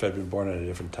 especially if I'd been born at a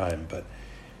different time. But,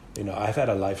 I've had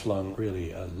a lifelong,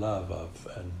 really, a love of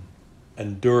an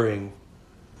enduring,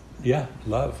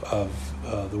 love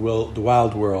of the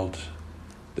wild world,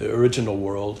 the original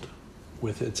world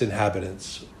with its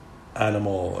inhabitants,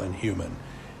 animal and human,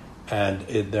 and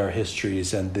in their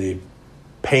histories and the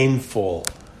painful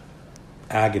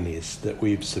agonies that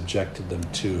we've subjected them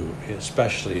to,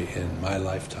 especially in my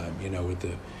lifetime, with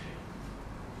the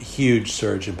huge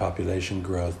surge in population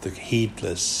growth, the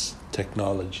heedless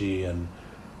technology and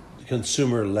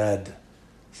consumer-led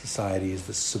societies,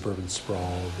 the suburban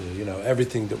sprawl,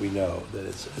 everything that we know that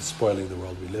is spoiling the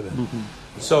world we live in. Mm-hmm.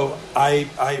 So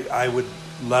I would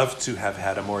love to have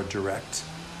had a more direct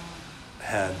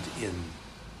hand in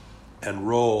and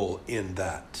role in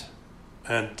that.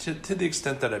 And to the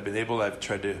extent that I've been able, I've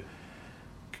tried to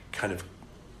kind of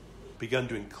begun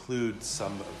to include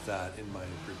some of that in my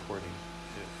reporting,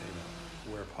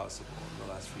 where possible in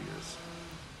the last few years.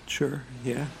 Sure.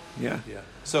 Yeah.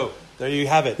 So there you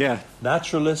have it. Yeah.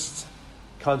 Naturalist,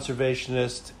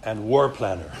 conservationist, and war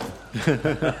planner.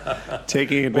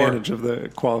 Taking advantage of the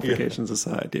qualifications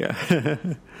aside. Yeah.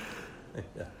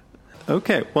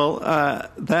 Okay. Well,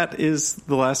 that is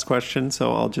the last question.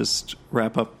 So I'll just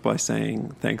wrap up by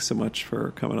saying thanks so much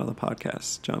for coming on the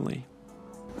podcast, John Lee.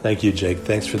 Thank you, Jake.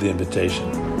 Thanks for the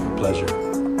invitation. Pleasure.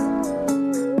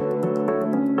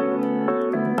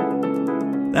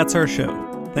 That's our show.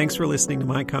 Thanks for listening to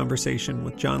my conversation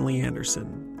with John Lee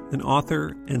Anderson, an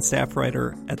author and staff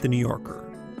writer at The New Yorker.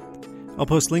 I'll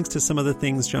post links to some of the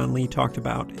things John Lee talked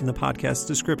about in the podcast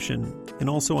description and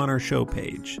also on our show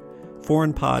page,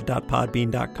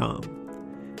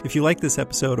 foreignpod.podbean.com. If you like this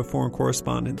episode of Foreign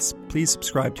Correspondence, please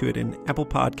subscribe to it in Apple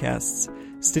Podcasts,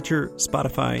 Stitcher,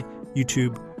 Spotify,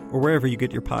 YouTube, or wherever you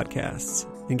get your podcasts,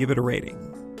 and give it a rating.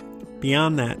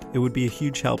 Beyond that, it would be a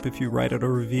huge help if you write out a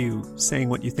review saying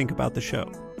what you think about the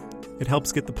show. It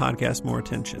helps get the podcast more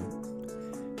attention.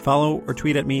 Follow or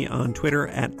tweet at me on Twitter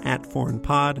at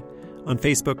 @foreignpod. On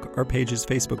Facebook, our page is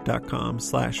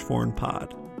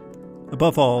facebook.com/foreignpod.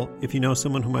 Above all, if you know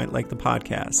someone who might like the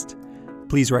podcast,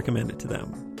 please recommend it to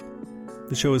them.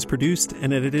 The show is produced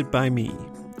and edited by me.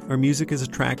 Our music is a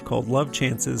track called Love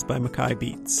Chances by Mackay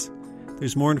Beats.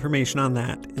 There's more information on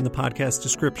that in the podcast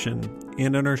description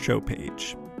and on our show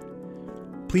page.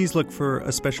 Please look for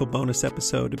a special bonus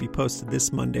episode to be posted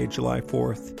this Monday, July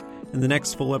 4th, and the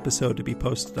next full episode to be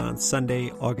posted on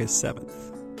Sunday, August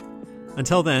 7th.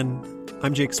 Until then,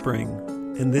 I'm Jake Spring,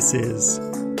 and this is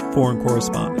Foreign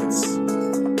Correspondence.